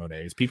thing to it,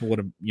 Monet, is people would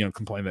have,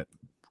 complained that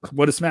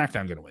what is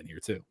SmackDown going to win here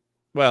too?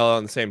 Well,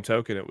 on the same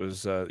token, it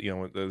was, at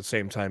the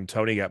same time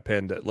Tony got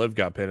pinned, Liv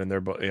got pinned, and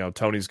they're both,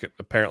 Tony's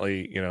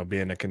apparently,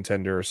 being a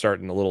contender or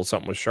starting a little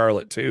something with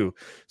Charlotte too.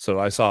 So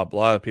I saw a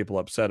lot of people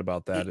upset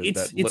about that.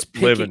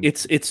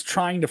 It's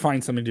trying to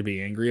find something to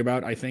be angry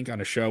about, I think, on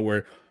a show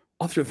where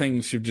other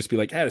things should just be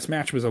like, this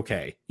match was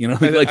okay.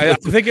 I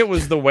think it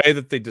was the way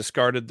that they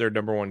discarded their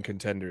number one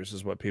contenders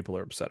is what people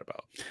are upset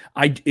about.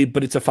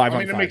 But it's a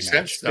 5-on-5 it makes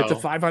match. sense, It's a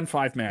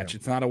 5-on-5 match. Yeah.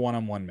 It's not a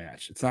 1-on-1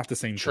 match. It's not the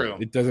same. True.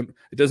 Thing.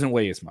 It doesn't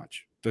weigh as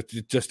much.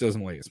 It just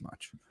doesn't weigh as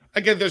much.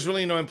 Again, there's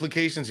really no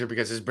implications here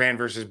because it's brand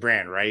versus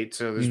brand, right?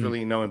 So there's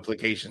really no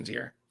implications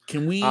here.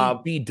 Can we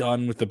be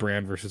done with the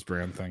brand versus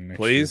brand thing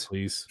next year,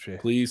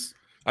 please?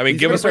 I mean,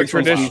 give us our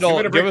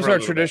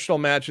traditional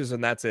matches,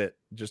 and that's it.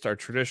 Just our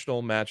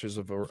traditional matches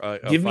of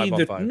give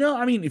 5-on-5. No,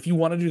 I mean, if you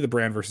want to do the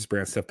brand versus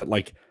brand stuff, but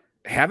like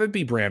have it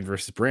be brand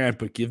versus brand,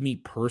 but give me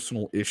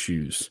personal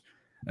issues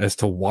as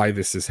to why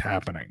this is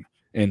happening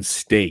and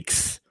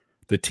stakes.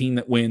 The team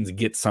that wins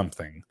gets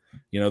something.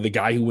 The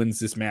guy who wins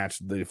this match,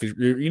 if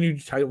you're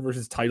title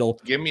versus title,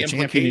 give me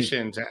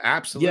implications.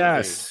 Absolutely.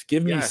 Yes.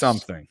 Give me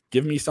something.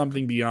 Give me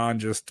something beyond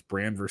just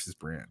brand versus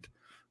brand,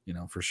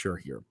 for sure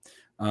here.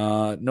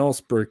 Noel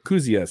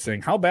Sperkuzia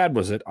saying, how bad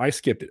was it? I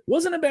skipped it. It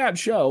wasn't a bad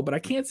show, but I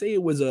can't say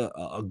it was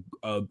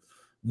the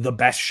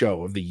best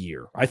show of the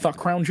year. I thought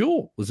Crown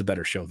Jewel was a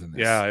better show than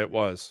this. Yeah, it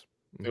was.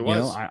 It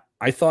was.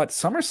 I thought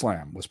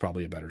SummerSlam was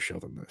probably a better show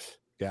than this.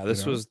 Yeah,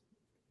 this was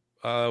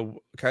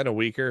kind of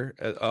weaker.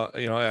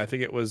 I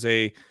think it was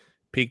a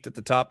peaked at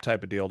the top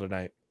type of deal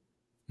tonight.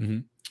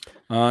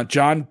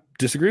 John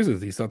disagrees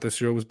with it. He thought this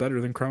show was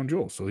better than Crown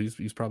Jewel, so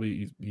he's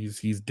probably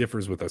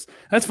differs with us.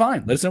 That's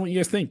fine. Let us know what you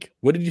guys think.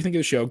 What did you think of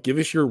the show? Give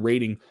us your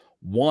rating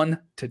 1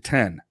 to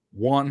 10.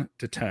 1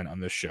 to 10 on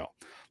this show.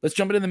 Let's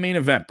jump into the main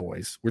event,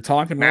 boys. We're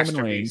talking Roman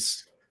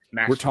Reigns.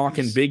 We're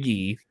talking Big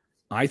E.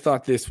 I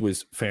thought this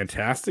was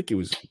fantastic. It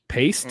was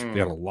paced. They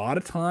had a lot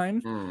of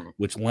time,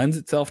 which lends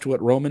itself to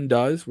what Roman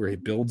does, where he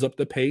builds up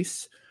the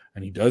pace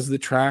and he does the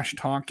trash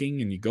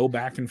talking and you go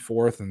back and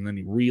forth and then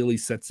he really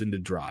sets into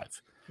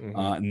drive.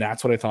 And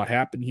that's what I thought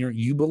happened here.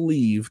 You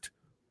believed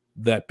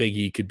that Big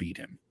E could beat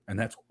him. And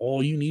that's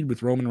all you need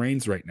with Roman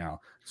Reigns right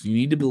now. So you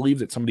need to believe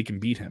that somebody can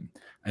beat him.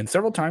 And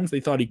several times they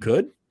thought he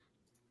could.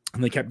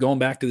 And they kept going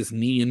back to this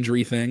knee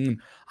injury thing.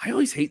 And I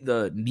always hate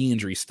the knee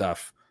injury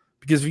stuff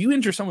because if you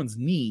injure someone's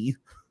knee,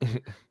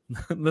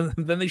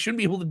 then they shouldn't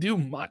be able to do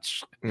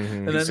much.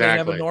 And then they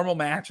have a normal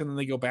match and then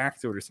they go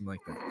back to it or something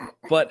like that.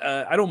 But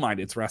I don't mind.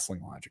 It's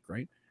wrestling logic,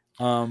 right?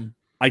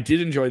 I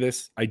did enjoy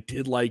this. I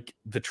did like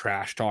the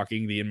trash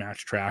talking, the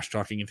in-match trash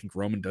talking. I think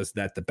Roman does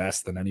that the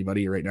best than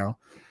anybody right now.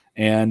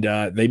 And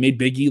they made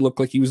Big E look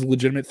like he was a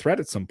legitimate threat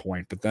at some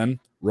point. But then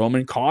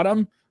Roman caught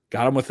him,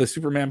 got him with the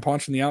Superman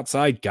punch on the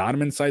outside, got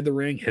him inside the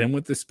ring, hit him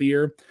with the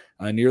spear,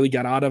 nearly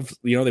got out of,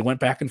 they went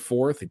back and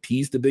forth. They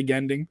teased a big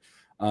ending,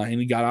 and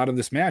he got out of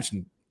this match.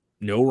 And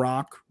no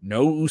Rock,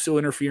 no Uso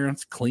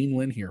interference, clean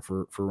win here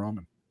for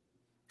Roman.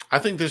 I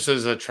think this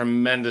is a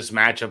tremendous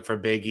matchup for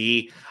Big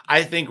E.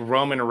 I think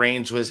Roman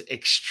Reigns was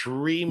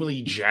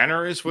extremely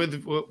generous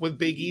with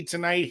Big E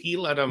tonight. He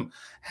let him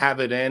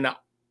have it in,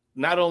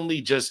 not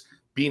only just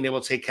being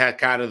able to take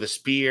Heck out of the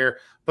spear,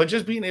 but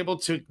just being able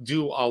to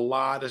do a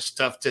lot of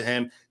stuff to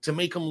him to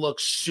make him look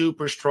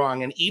super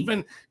strong. And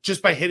even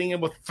just by hitting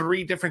him with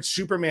 3 different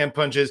Superman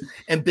punches,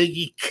 and Big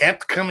E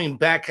kept coming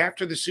back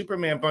after the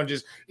Superman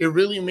punches, it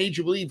really made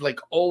you believe, like,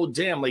 oh,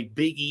 damn, like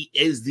Big E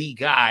is the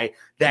guy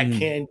that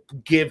can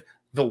give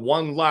the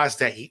one loss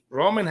that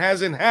Roman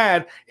hasn't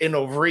had in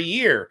over a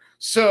year.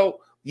 So,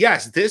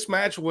 yes, this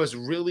match was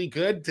really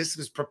good. This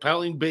is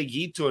propelling Big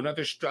E to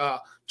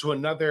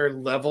another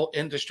level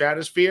in the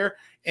stratosphere.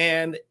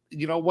 And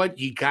you know what?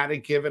 You got to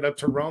give it up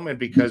to Roman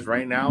because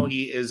right now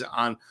he is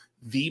on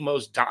the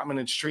most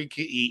dominant streak.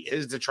 He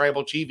is the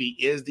tribal chief. He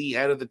is the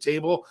head of the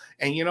table.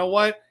 And you know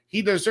what?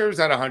 He deserves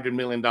that $100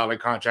 million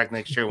contract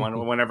next year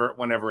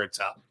whenever it's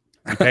up.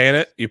 You paying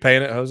it? You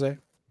paying it, Jose?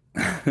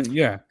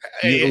 Yeah.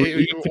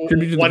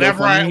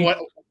 Whatever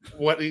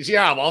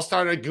I'll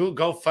start a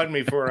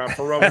GoFundMe for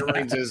Roman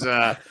Reigns'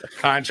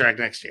 contract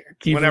next year.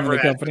 Keep whenever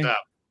it it's up.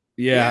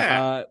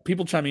 Yeah.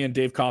 People chiming in.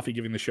 Dave Coffey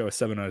giving the show a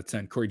 7 out of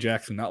 10. Corey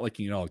Jackson not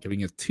liking it all,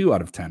 giving it 2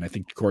 out of 10. I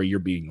think, Corey, you're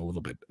being a little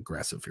bit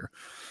aggressive here.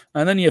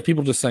 And then you have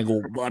people just saying,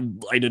 "Well,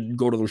 I didn't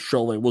go to the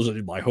show. It wasn't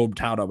in my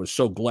hometown. I was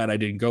so glad I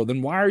didn't go."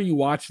 Then why are you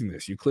watching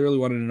this? You clearly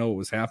wanted to know what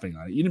was happening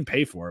on it. You didn't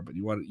pay for it, but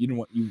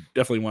you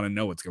definitely want to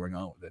know what's going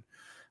on with it.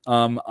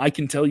 I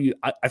can tell you,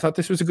 I thought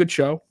this was a good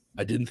show.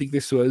 I didn't think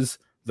this was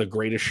the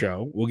greatest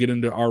show. We'll get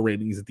into our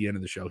ratings at the end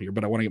of the show here,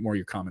 but I want to get more of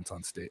your comments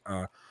on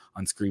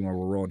screen while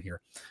we're rolling here.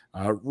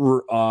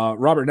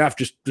 Robert Neff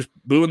just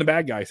booing the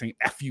bad guy, saying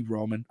 "F you,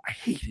 Roman." I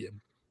hate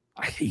him.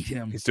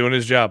 He's doing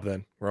his job.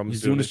 Then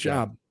Roman's doing his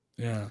job.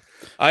 Yeah,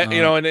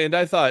 and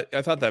I thought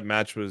that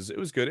match was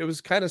good. It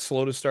was kind of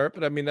slow to start,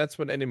 but I mean that's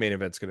what any main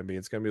event's going to be.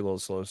 It's going to be a little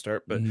slow to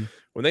start, but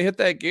when they hit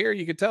that gear,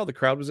 you could tell the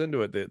crowd was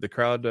into it. The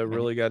crowd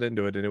really got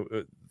into it,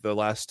 and the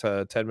last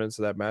 10 minutes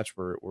of that match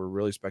were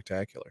really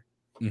spectacular.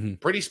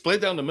 Pretty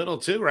split down the middle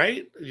too,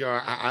 right?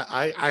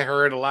 I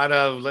heard a lot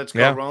of "Let's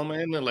go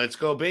Roman" and "Let's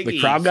go Big E." The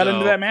crowd got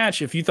into that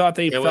match. If you thought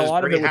they fell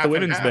out of it with the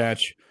women's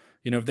match,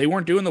 if they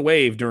weren't doing the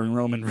wave during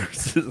Roman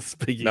versus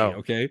Big E,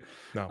 okay?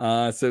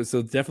 No.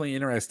 So definitely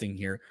interesting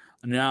here.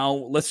 Now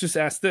let's just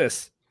ask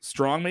this: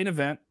 strong main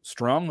event,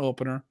 strong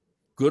opener,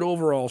 good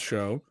overall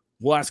show.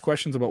 We'll ask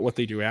questions about what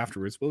they do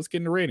afterwards, but let's get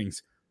into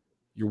ratings.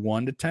 You're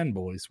 1 to 10,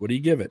 boys. What do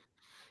you give it?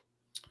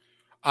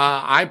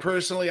 I'm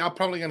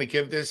probably going to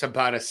give this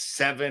about a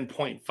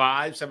 7.5,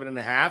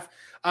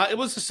 7.5. It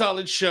was a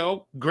solid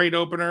show. Great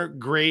opener,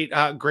 great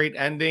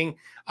ending.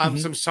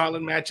 Some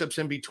solid matchups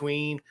in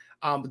between.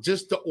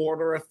 Just the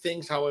order of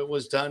things, how it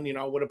was done.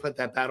 I would have put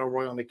that battle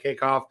royal on the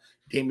kickoff.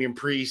 Damian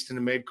Priest in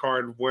the mid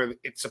card where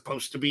it's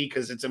supposed to be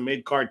because it's a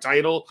mid card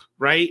title,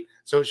 right?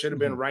 So it should have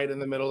been right in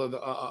the middle of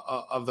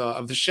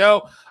the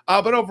show.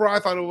 But overall, I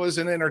thought it was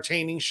an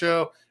entertaining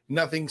show.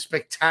 Nothing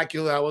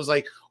spectacular. I was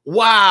like,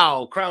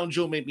 wow, Crown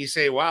Jewel made me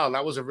say, wow,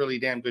 that was a really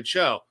damn good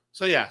show.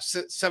 So yeah,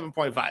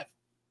 7.5.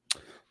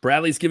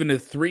 Bradley's given it a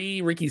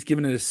 3. Ricky's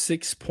given it a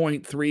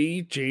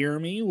 6.3.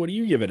 Jeremy, what do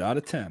you give it out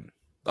of 10?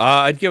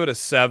 I'd give it a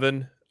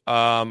 7.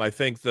 I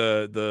think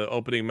the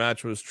opening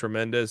match was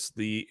tremendous.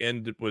 The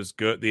end was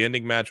good. The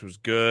ending match was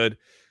good.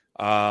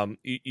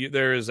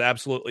 There is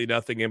absolutely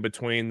nothing in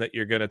between that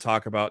you're going to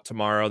talk about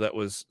tomorrow that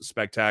was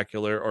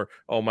spectacular or,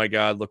 oh my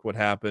God, look what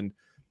happened.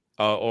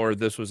 Or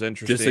this was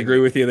interesting.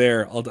 Disagree with you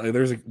there.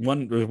 There's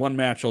one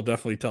match I'll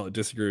definitely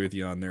disagree with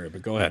you on there,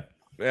 but go ahead.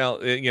 Well,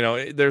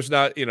 there's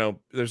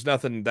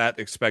nothing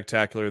that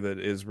spectacular that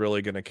is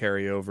really going to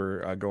carry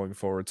over going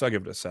forward. So I'll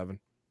give it a 7.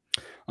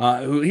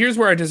 Here's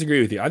where I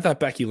disagree with you. I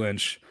thought Becky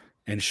Lynch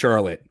and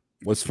Charlotte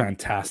was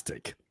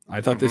fantastic.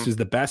 I thought this was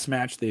the best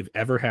match they've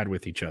ever had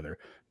with each other.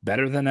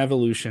 Better than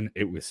Evolution.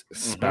 It was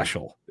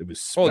special. It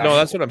was special. Oh, no,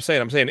 that's what I'm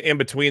saying. I'm saying in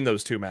between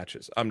those two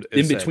matches.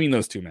 Between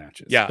those two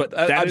matches. Yeah. But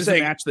that is a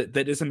match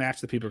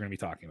that people are going to be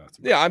talking about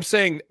tomorrow. Yeah, I'm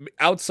saying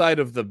outside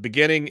of the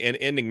beginning and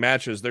ending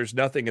matches, there's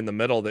nothing in the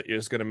middle that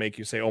is going to make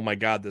you say, oh my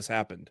God, this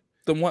happened.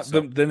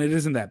 Then it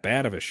isn't that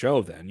bad of a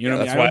show then.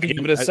 That's why I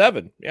give it a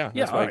 7. Yeah.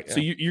 All right.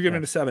 So you're giving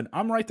it a 7.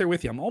 I'm right there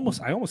with you. I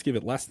almost give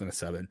it less than a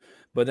 7,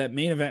 but that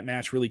main event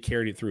match really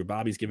carried it through.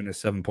 Bobby's giving it a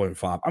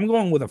 7.5. I'm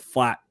going with a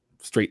flat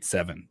straight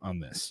 7 on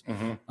this.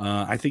 Mm-hmm.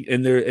 I think,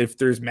 and if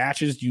there's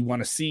matches you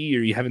want to see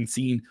or you haven't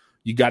seen,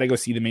 you got to go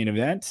see the main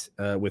event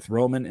with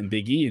Roman and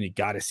Big E, and you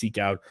got to seek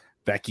out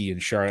Becky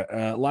and Charlotte.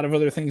 A lot of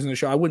other things in the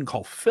show I wouldn't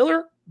call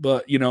filler,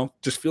 but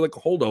just feel like a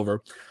holdover.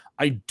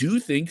 I do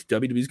think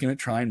WWE is going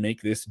to try and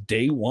make this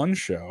day one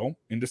show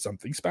into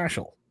something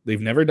special. They've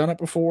never done it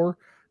before.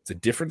 It's a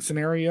different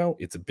scenario.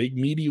 It's a big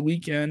media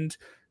weekend.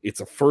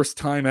 It's a first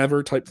time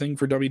ever type thing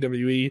for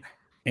WWE.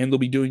 And they'll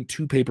be doing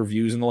 2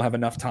 pay-per-views, and they'll have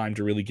enough time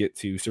to really get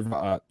to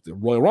the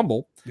Royal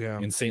Rumble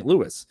in St.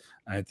 Louis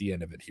at the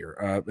end of it here.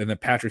 And then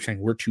Patrick saying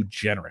we're too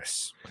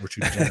generous. We're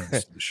too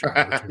generous to the show.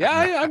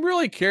 I'm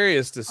really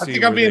curious to see. I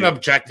think I'm being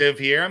objective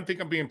here. I think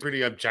I'm being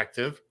pretty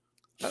objective.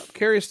 I'm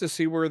curious to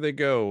see where they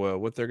go,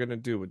 what they're going to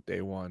do with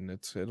day one.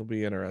 It'll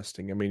be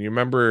interesting. I mean, you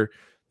remember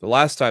the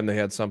last time they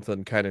had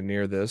something kind of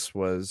near this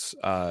was,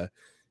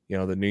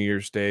 the New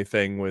Year's Day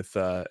thing with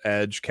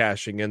Edge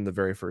cashing in the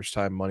very first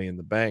time Money in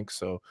the Bank.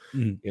 So,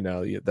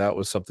 that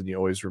was something you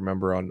always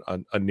remember on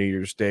a New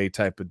Year's Day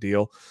type of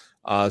deal.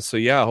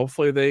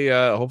 Hopefully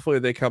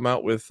they come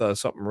out with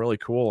something really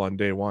cool on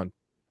day one.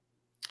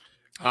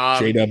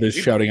 J-Dub is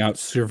shouting out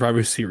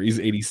Survivor Series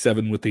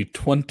 87 with a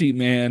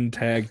 20-man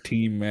tag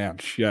team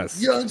match. Yes.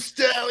 Young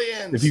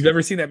Stallions. If you've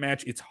ever seen that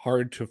match, it's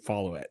hard to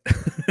follow it.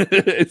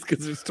 It's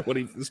because there's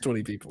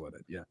 20 people in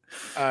it.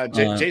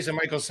 Yeah. Jason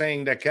Michael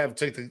saying that Kev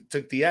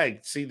took the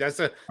egg. See, that's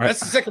the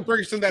second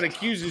person that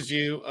accuses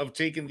you of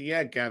taking the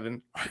egg,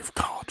 Kevin. I have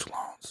college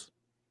loans.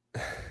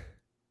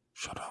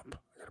 Shut up.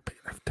 I gotta pay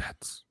enough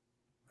debts.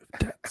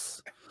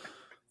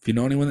 If you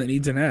know anyone that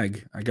needs an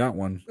egg, I got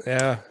one.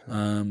 Yeah.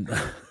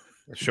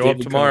 Show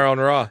David up tomorrow Cohn,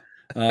 on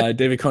Raw.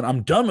 David Cohn,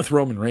 I'm done with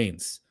Roman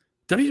Reigns.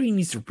 WWE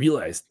needs to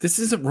realize this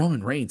isn't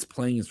Roman Reigns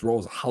playing his role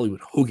as a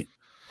Hollywood Hogan.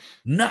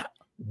 Not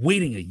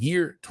waiting a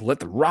year to let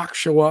The Rock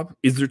show up.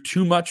 Is there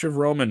too much of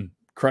Roman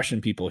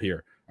crushing people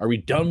here? Are we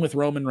done with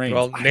Roman Reigns?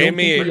 Well, name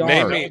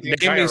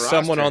me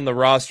someone on the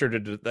roster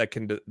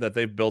that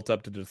they've built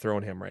up to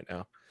dethrone him right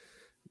now.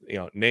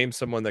 Name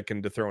someone that can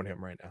dethrone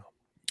him right now.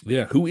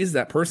 Yeah, who is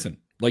that person?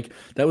 Like,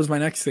 that was my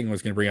next thing I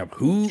was going to bring up.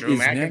 Who Drew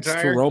is McIntyre?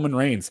 Next to Roman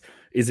Reigns?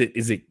 Is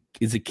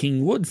it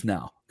King Woods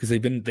now? Because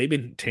they've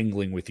been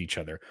tangling with each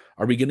other.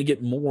 Are we going to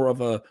get more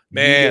of a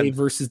New Day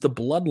versus the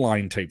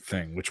Bloodline type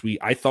thing, which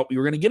I thought we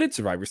were going to get at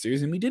Survivor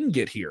Series, and we didn't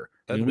get here.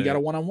 We got a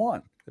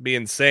one-on-one. It'd be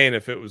insane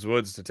if it was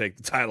Woods to take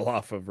the title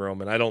off of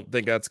Roman. I don't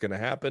think that's going to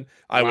happen.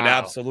 I would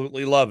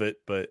absolutely love it,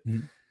 but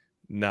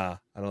nah,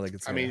 I don't think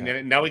it's.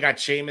 Now we got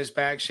Sheamus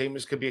back.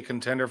 Sheamus could be a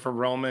contender for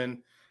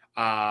Roman.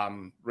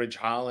 Ridge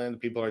Holland,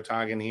 people are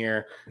talking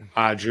here.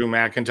 Drew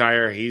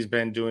McIntyre, he's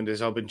been doing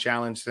this open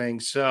challenge thing.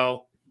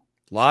 So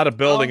a lot of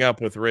building up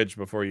with Ridge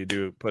before you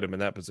do put him in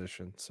that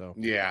position. So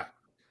yeah.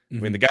 I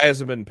mean, the guy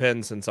hasn't been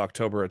pinned since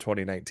October of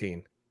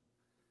 2019.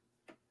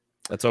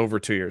 That's over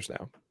 2 years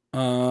now.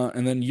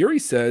 And then Yuri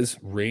says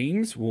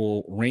Reigns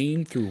will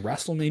reign through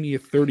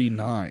WrestleMania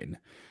 39,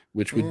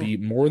 which would be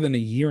more than a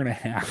year and a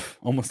half,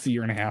 almost a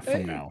year and a half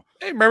from now.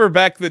 Hey, remember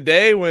back the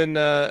day when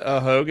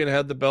Hogan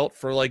had the belt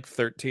for like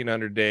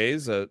 1,300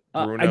 days? Bruno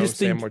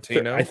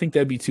Sammartino. I think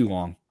that'd be too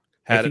long.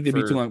 That'd be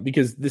too long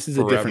because this is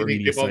a different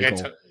media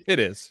cycle. It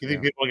is. You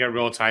think people get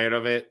real tired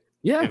of it?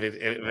 Yeah. If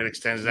it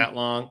extends that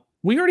long?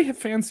 We already have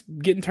fans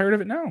getting tired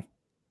of it now.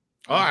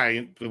 All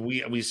right,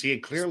 we see it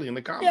clearly in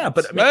the comments. Yeah,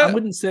 but I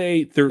wouldn't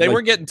say they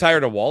were getting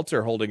tired of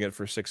Walter holding it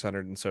for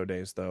 600 and so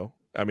days, though.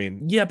 I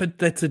mean, yeah, but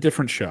that's a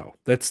different show.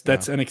 That's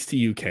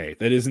NXT UK.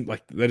 That isn't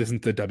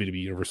the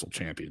WWE Universal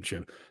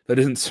Championship. That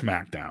isn't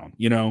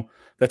SmackDown.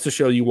 That's a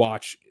show you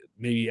watch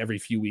maybe every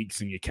few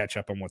weeks and you catch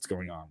up on what's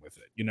going on with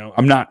it.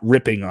 I'm not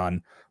ripping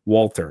on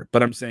Walter,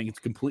 but I'm saying it's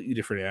a completely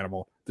different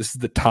animal. This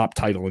is the top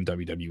title in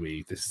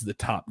WWE. This is the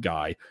top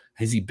guy.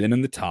 Has he been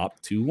in the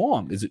top too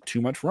long? Is it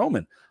too much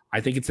Roman? I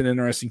think it's an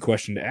interesting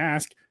question to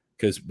ask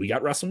because we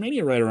got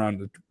WrestleMania right around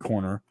the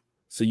corner.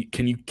 So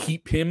can you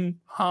keep him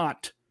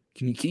hot?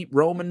 Can you keep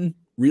Roman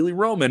really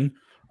Roman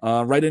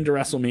right into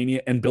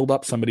WrestleMania and build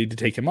up somebody to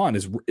take him on?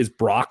 Is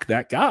Brock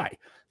that guy?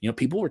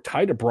 People were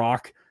tied to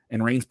Brock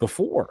and Reigns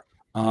before,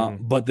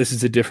 but this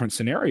is a different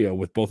scenario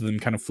with both of them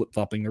kind of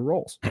flip-flopping their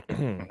roles.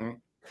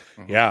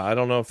 Yeah, I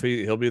don't know if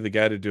he'll be the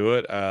guy to do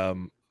it.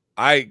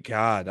 I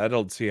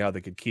don't see how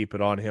they could keep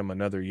it on him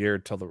another year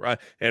till the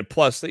Rock. And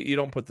plus, you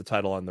don't put the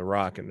title on the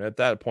Rock, and at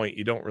that point,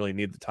 you don't really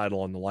need the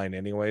title on the line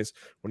anyways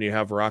when you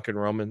have Rock and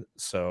Roman.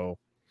 So,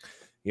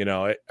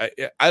 I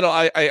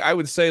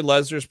would say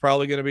Lesnar's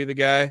probably going to be the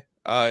guy.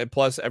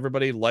 Plus,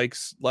 everybody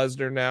likes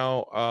Lesnar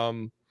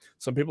now.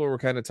 Some people were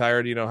kind of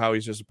tired, how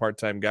he's just a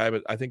part-time guy,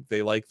 but I think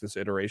they like this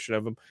iteration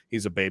of him.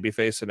 He's a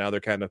babyface, and now they're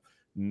kind of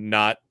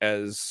not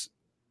as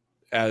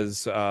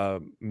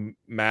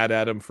mad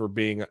at him for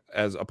being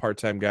as a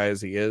part-time guy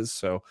as he is.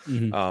 So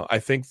I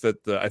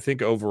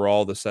think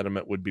overall the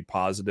sentiment would be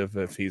positive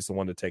if he's the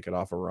one to take it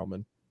off of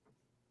Roman.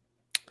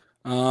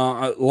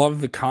 I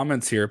love the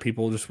comments here.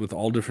 People just with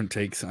all different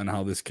takes on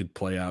how this could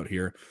play out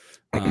here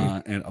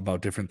and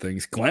about different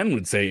things. Glenn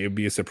would say it'd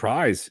be a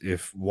surprise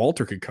if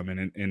Walter could come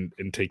in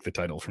and take the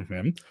title from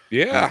him.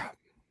 Yeah.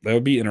 That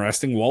would be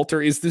interesting.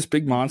 Walter is this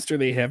big monster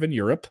they have in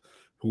Europe,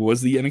 who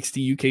was the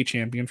NXT UK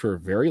champion for a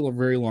very,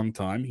 very long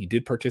time. He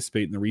did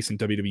participate in the recent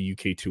WWE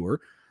UK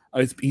tour.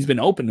 He's been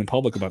open in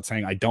public about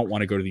saying, I don't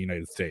want to go to the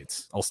United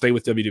States. I'll stay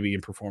with WWE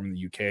and perform in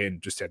the UK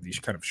and just have these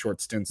kind of short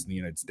stints in the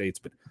United States,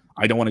 but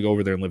I don't want to go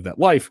over there and live that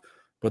life.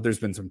 But there's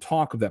been some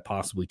talk of that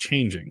possibly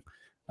changing.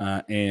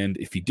 And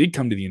if he did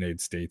come to the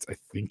United States, I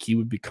think he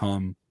would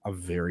become a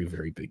very,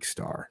 very big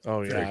star.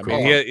 Oh yeah, I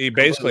cool. mean, he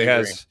basically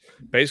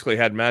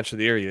had match of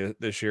the year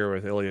this year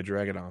with Ilya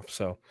Dragunov.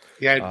 So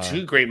he had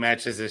 2 great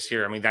matches this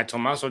year. I mean, that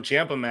Tommaso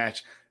Ciampa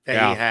match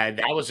that he had,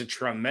 that was a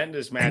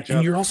tremendous matchup.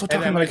 And you're also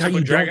talking about how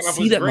you don't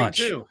see that much.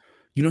 Too.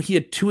 You know, he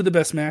had 2 of the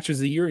best matches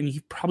of the year, and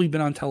he's probably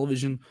been on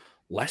television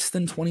less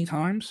than 20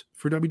 times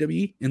for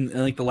WWE in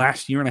like the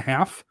last year and a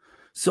half.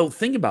 So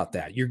think about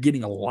that. You're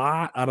getting a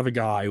lot out of a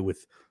guy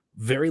with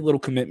very little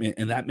commitment,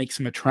 and that makes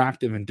him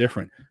attractive and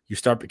different. You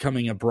start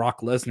becoming a Brock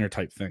Lesnar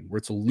type thing where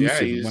it's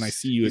elusive when I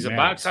see you. He's a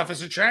box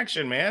office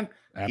attraction, man.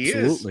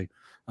 Absolutely.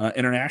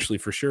 Internationally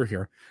for sure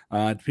here.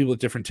 People with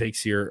different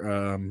takes here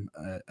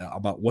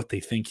about what they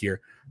think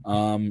here.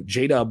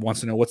 J-Dub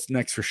wants to know what's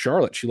next for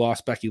Charlotte. She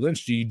lost Becky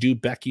Lynch. Do you do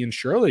Becky and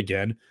Charlotte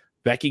again?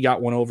 Becky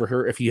got one over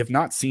her. If you have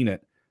not seen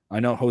it, I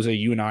know, Jose,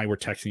 you and I were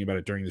texting about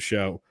it during the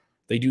show.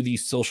 They do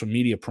these social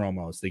media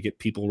promos. They get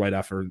people right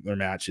after their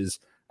matches,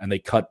 and they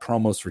cut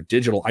promos for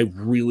digital. I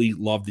really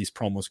love these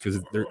promos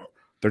because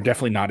they're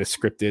definitely not as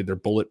scripted. They're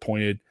bullet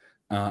pointed,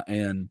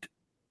 and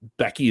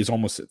Becky is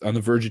almost on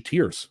the verge of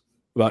tears.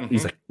 But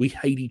he's like, we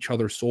hate each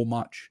other so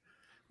much.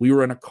 We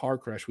were in a car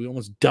crash. We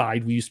almost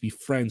died. We used to be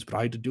friends, but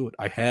I had to do it.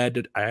 I had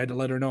to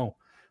let her know.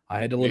 I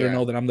had to let her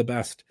know that I'm the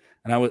best.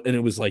 And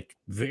it was like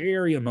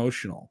very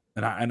emotional.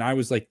 And I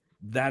was like,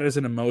 that is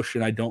an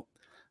emotion. I don't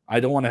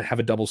want to have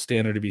a double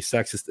standard to be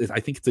sexist. I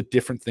think it's a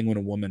different thing when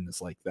a woman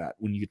is like that,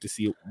 when you get to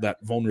see that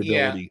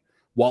vulnerability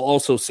while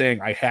also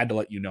saying, I had to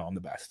let you know I'm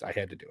the best. I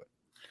had to do it.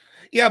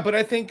 Yeah, but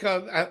I think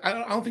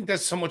I don't think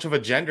that's so much of a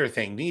gender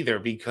thing neither,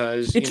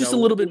 because it's just a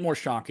little bit more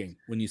shocking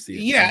when you see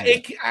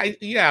it.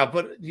 Yeah,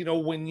 but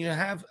when you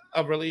have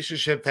a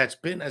relationship that's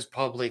been as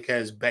public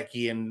as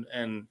Becky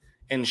and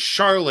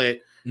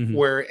Charlotte,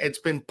 where it's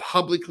been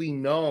publicly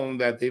known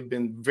that they've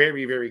been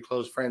very, very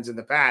close friends in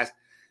the past,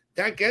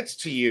 that gets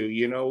to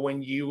you.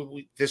 When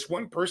this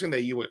one person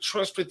that you would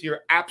trust with your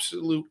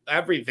absolute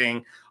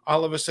everything,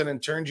 all of a sudden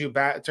turned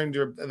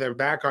their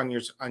back on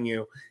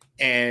you,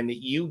 and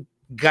you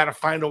got to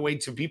find a way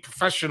to be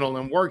professional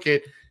and work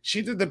it.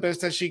 She did the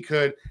best that she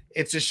could.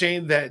 It's a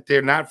shame that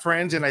they're not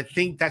friends, and I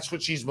think that's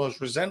what she's most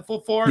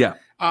resentful for. Yeah.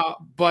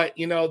 But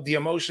the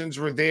emotions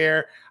were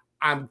there.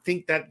 I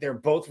think that they're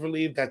both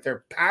relieved that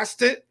they're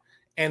past it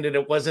and that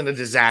it wasn't a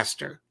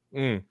disaster.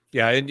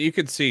 Yeah, and you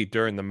could see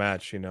during the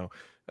match,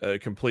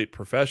 complete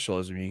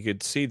professionalism. You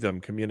could see them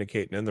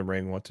communicating in the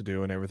ring what to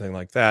do and everything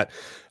like that.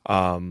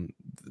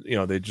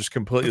 They just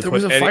completely. But there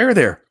was a fire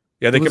there.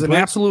 Yeah, there was an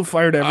absolute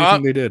fire to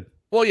everything they did.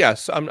 Well,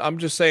 yes, I'm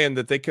just saying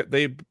that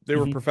they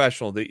were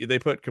professional. They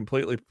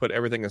completely put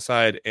everything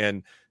aside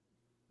and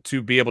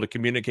to be able to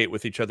communicate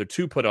with each other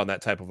to put on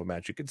that type of a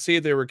match. You could see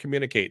they were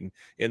communicating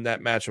in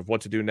that match of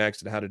what to do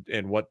next and how to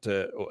and what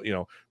to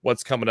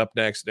what's coming up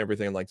next and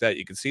everything like that.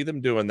 You could see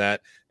them doing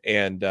that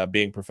and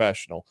being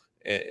professional,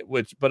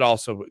 but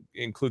also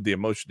include the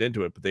emotion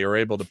into it. But they were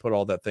able to put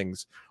all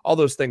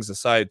those things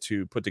aside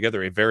to put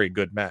together a very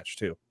good match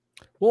too.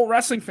 Well,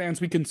 wrestling fans,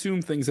 we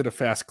consume things at a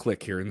fast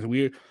click here. And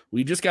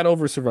we just got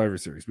over Survivor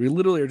Series. We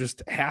literally are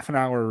just half an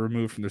hour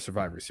removed from the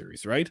Survivor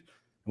Series, right?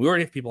 We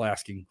already have people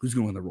asking, who's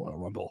going to win the Royal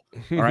Rumble?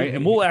 All right.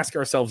 And we'll ask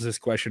ourselves this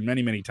question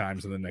many, many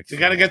times in the next. We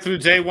got to get through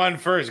day one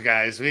first,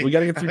 guys. We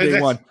got to get through day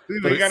one.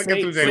 We got to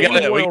get through day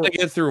one. We got to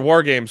get through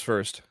War Games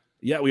first.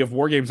 Yeah, we have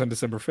War Games on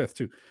December 5th,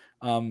 too.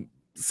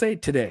 Say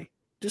today,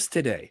 just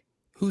today,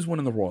 who's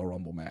winning the Royal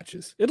Rumble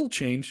matches? It'll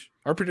change.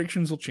 Our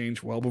predictions will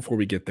change well before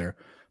we get there.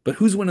 But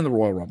who's winning the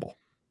Royal Rumble?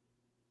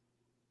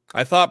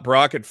 I thought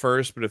Brock at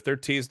first, but if they're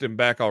teased him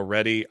back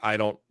already, I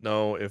don't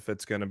know if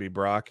it's going to be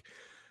Brock.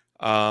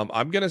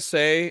 I'm going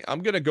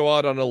to go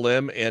out on a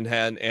limb and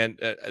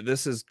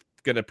this is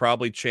going to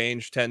probably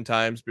change 10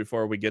 times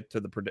before we get to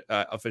the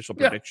official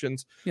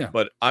predictions. Yeah.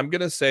 But I'm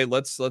going to say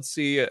let's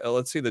see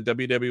the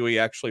WWE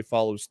actually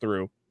follows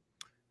through.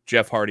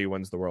 Jeff Hardy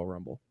wins the Royal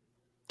Rumble.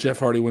 Jeff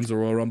Hardy wins the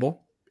Royal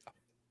Rumble.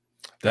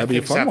 That'd be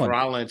a fun one.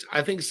 Rollins.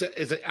 I think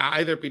it's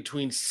either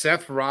between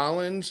Seth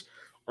Rollins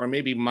or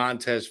maybe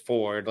Montez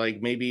Ford.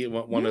 Like maybe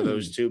one of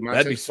those two.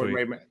 That'd be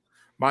sweet.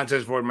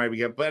 Montez Ford might be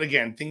good, but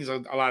again,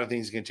 a lot of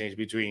things can change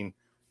between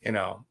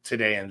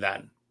today and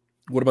then.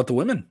 What about the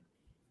women?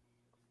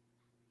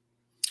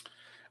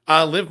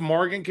 Liv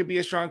Morgan could be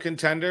a strong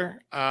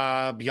contender.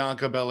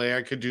 Bianca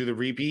Belair could do the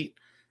repeat.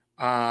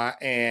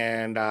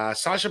 And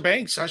Sasha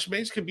Banks. Sasha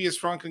Banks could be a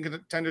strong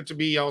contender to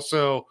be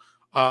also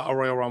a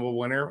Royal Rumble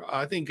winner.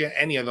 I think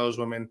any of those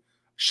women.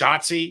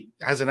 Shotzi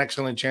has an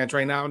excellent chance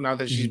right now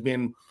that she's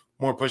been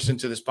more pushed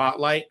into the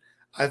spotlight.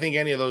 I think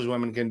any of those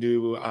women can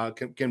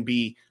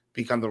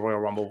become the Royal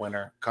Rumble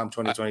winner come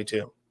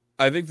 2022.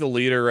 I think the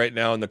leader right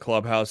now in the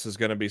clubhouse is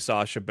going to be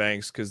Sasha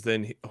Banks, because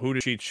then who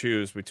does she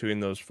choose between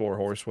those 4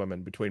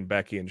 horsewomen, between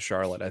Becky and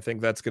Charlotte? I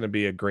think that's going to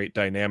be a great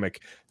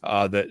dynamic.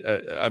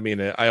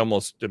 I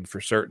almost am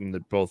for certain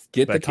that both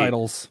get the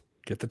titles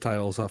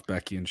off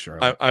Becky and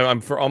Charlotte.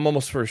 I'm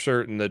almost for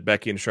certain that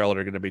Becky and Charlotte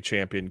are going to be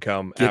champion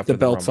come get after the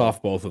belts Rumble.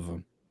 off both of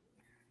them.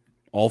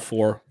 All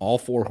four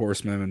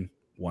horsemen in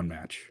one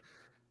match.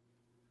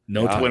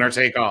 No time. Winner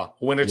take all.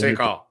 Winner take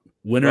all.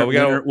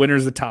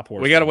 Winner's the top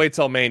horse. We got to wait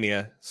till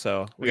Mania,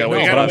 so we got to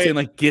wait. But I'm saying,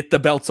 like, get the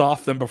belts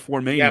off them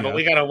before Mania. Yeah, but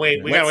we got to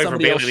wait. We got to wait for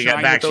Bayley to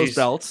get back. Those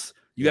belts.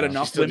 You got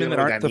enough women that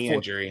aren't the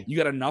injury. You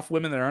got enough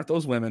women that aren't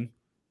those women.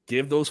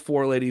 Give those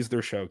 4 ladies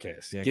their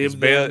showcase. Yeah, give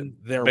them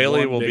their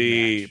Bayley will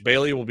be match.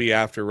 Bayley will be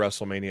after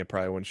WrestleMania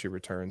probably when she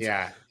returns.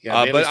 Yeah.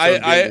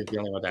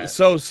 But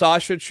so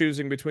Sasha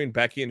choosing between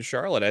Becky and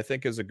Charlotte, I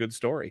think, is a good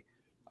story.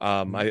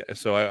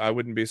 I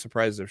wouldn't be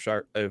surprised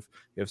if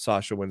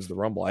Sasha wins the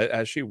Rumble.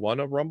 Has she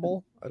won a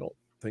Rumble? I don't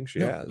think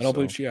she has. I don't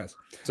believe she has.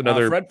 It's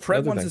another.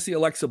 Fred wants to see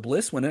Alexa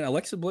Bliss win it.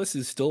 Alexa Bliss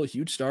is still a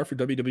huge star for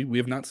WWE. We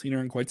have not seen her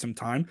in quite some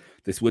time.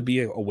 This would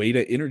be a way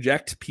to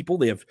interject people.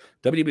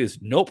 WWE has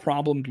no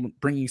problem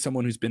bringing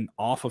someone who's been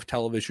off of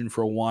television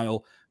for a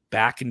while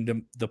back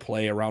into the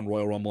play around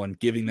Royal Rumble and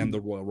giving them the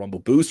Royal Rumble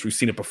boost. We've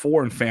seen it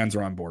before, and fans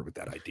are on board with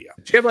that idea.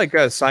 Did she have like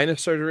a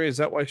sinus surgery? Is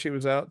that why she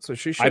was out? So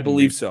she should. I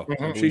believe so.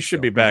 She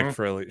should be back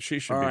for. She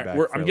should be back.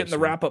 I'm getting the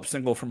wrap up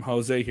single from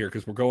Jose here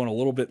because we're going a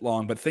little bit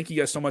long. But thank you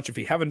guys so much. If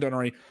you haven't done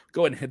already,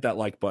 go ahead and hit that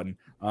like button.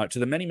 To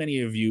the many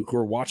of you who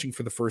are watching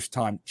for the first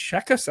time,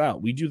 check us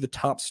out. We do the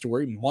top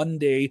story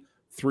Monday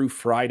through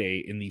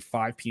Friday in the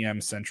 5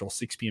 p.m. Central,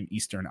 6 p.m.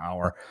 Eastern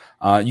hour.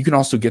 You can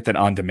also get that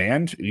on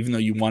demand. Even though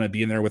you want to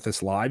be in there with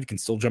us live, you can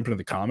still jump into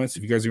the comments.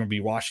 If you guys are going to be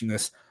watching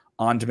this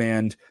on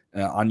demand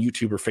on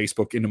YouTube or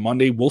Facebook into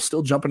Monday, we'll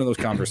still jump into those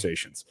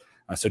conversations.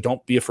 So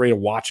don't be afraid of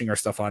watching our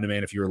stuff on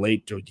demand. If you're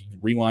late,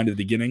 rewind to the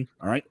beginning.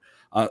 All right.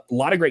 A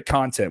lot of great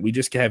content. We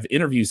just have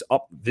interviews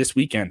up this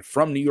weekend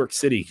from New York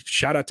City.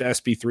 Shout out to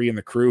SP3 and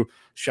the crew.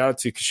 Shout out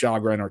to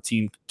Kashagra and our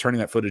team turning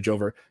that footage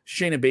over.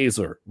 Shayna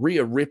Baszler,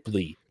 Rhea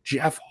Ripley,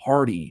 Jeff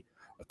Hardy,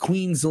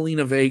 Queen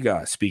Zelina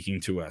Vega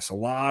speaking to us. A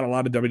lot of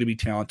WWE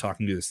talent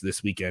talking to us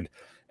this weekend.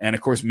 And,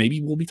 of course,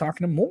 maybe we'll be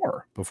talking to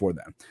more before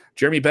then.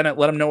 Jeremy Bennett,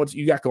 let them know what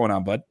you got going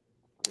on, bud.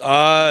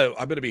 I'm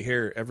going to be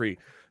here every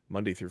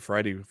Monday through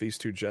Friday with these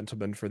 2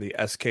 gentlemen for the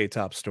SK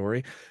Top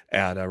Story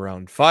at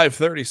around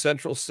 5:30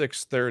 Central,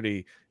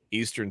 6:30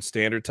 Eastern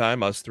Standard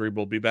Time. Us 3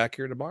 will be back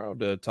here tomorrow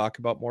to talk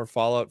about more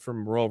fallout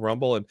from Royal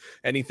Rumble and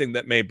anything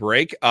that may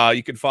break.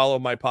 You can follow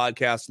my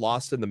podcast,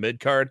 Lost in the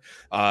Midcard.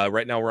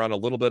 Right now we're on a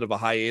little bit of a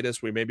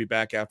hiatus. We may be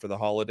back after the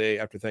holiday,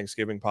 after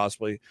Thanksgiving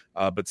possibly,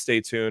 but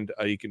stay tuned.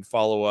 You can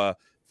follow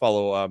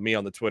me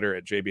on the Twitter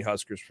at JB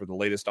Huskers for the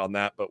latest on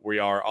that, but we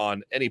are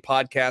on any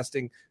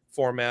podcasting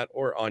format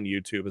or on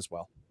YouTube as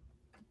well.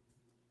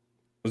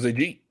 Jose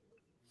G.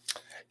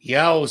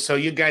 Yo, so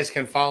you guys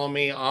can follow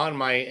me on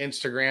my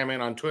Instagram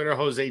and on Twitter,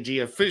 Jose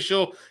G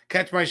Official.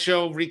 Catch my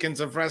show,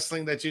 Recons of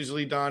Wrestling, that's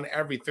usually done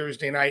every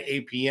Thursday night,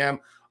 8 p.m.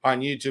 on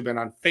YouTube and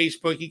on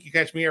Facebook. You can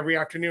catch me every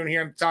afternoon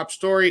here on the Top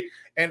Story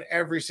and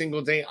every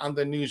single day on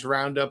the News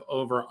Roundup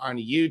over on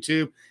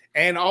YouTube.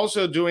 And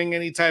also doing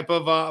any type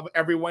of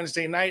every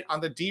Wednesday night on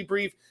the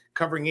Debrief,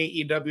 covering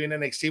AEW and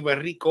NXT with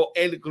Rico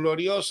El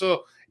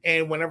Glorioso.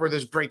 And whenever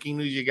there's breaking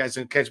news, you guys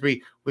can catch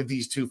me with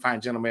these 2 fine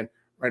gentlemen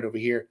right over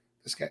here.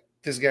 This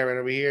guy right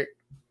over here,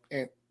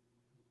 and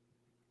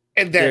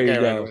that guy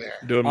right over there.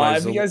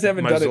 If you guys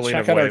haven't done it,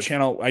 check out our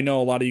channel. I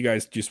know a lot of you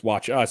guys just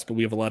watch us, but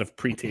we have a lot of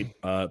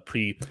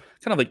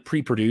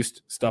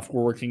pre-produced stuff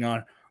we're working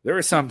on. There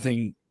is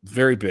something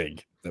very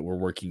big that we're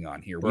working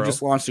on here. We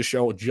just launched a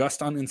show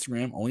just on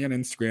Instagram, only on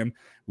Instagram,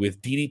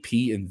 with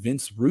DDP and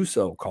Vince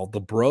Russo called The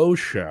Bro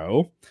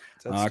Show.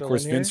 Of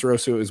course, Vince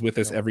Russo is with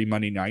us every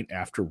Monday night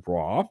after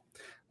Raw.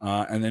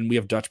 And then we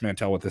have Dutch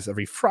Mantel with us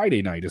every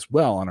Friday night as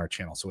well on our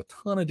channel. So a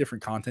ton of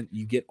different content.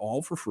 You get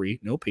all for free,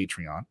 no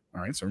Patreon.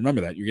 All right. So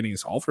remember that. You're getting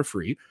this all for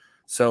free.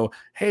 So,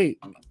 hey,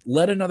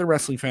 let another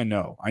wrestling fan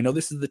know. I know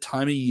this is the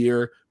time of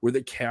year where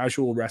the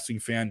casual wrestling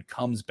fan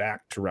comes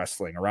back to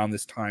wrestling around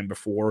this time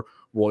before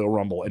Royal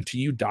Rumble. And to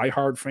you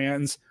diehard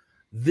fans,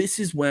 this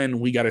is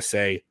when we got to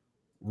say,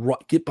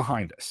 get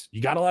behind us.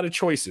 You got a lot of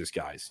choices,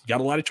 guys. You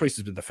got a lot of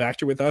choices. But the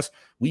factor with us,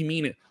 we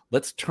mean it.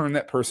 Let's turn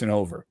that person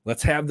over.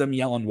 Let's have them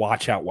yelling,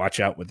 watch out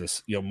with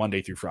this,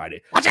 Monday through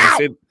Friday. Watch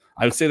out!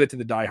 I would say that to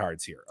the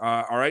diehards here.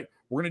 All right.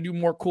 We're going to do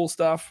more cool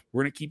stuff.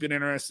 We're going to keep it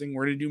interesting.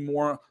 We're going to do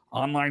more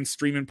online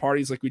streaming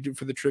parties like we did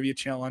for the trivia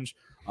challenge.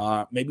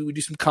 Maybe we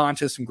do some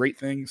contests, some great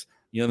things.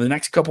 The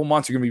next couple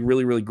months are going to be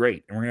really, really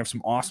great. And we're going to have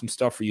some awesome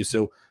stuff for you.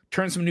 So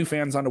turn some new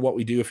fans onto what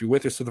we do. If you're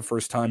with us for the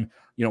first time,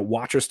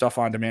 watch our stuff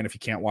on demand if you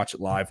can't watch it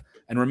live.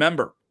 And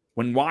remember,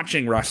 when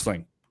watching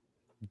wrestling,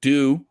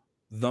 do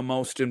the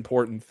most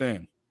important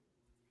thing,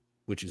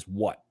 which is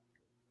what?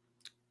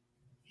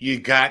 You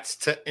got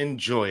to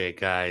enjoy it,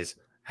 guys.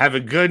 Have a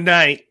good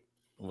night.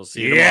 We'll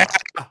see you tomorrow.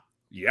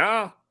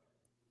 Yeah.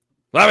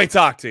 Let me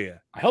talk to you.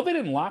 I hope they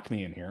didn't lock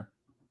me in here.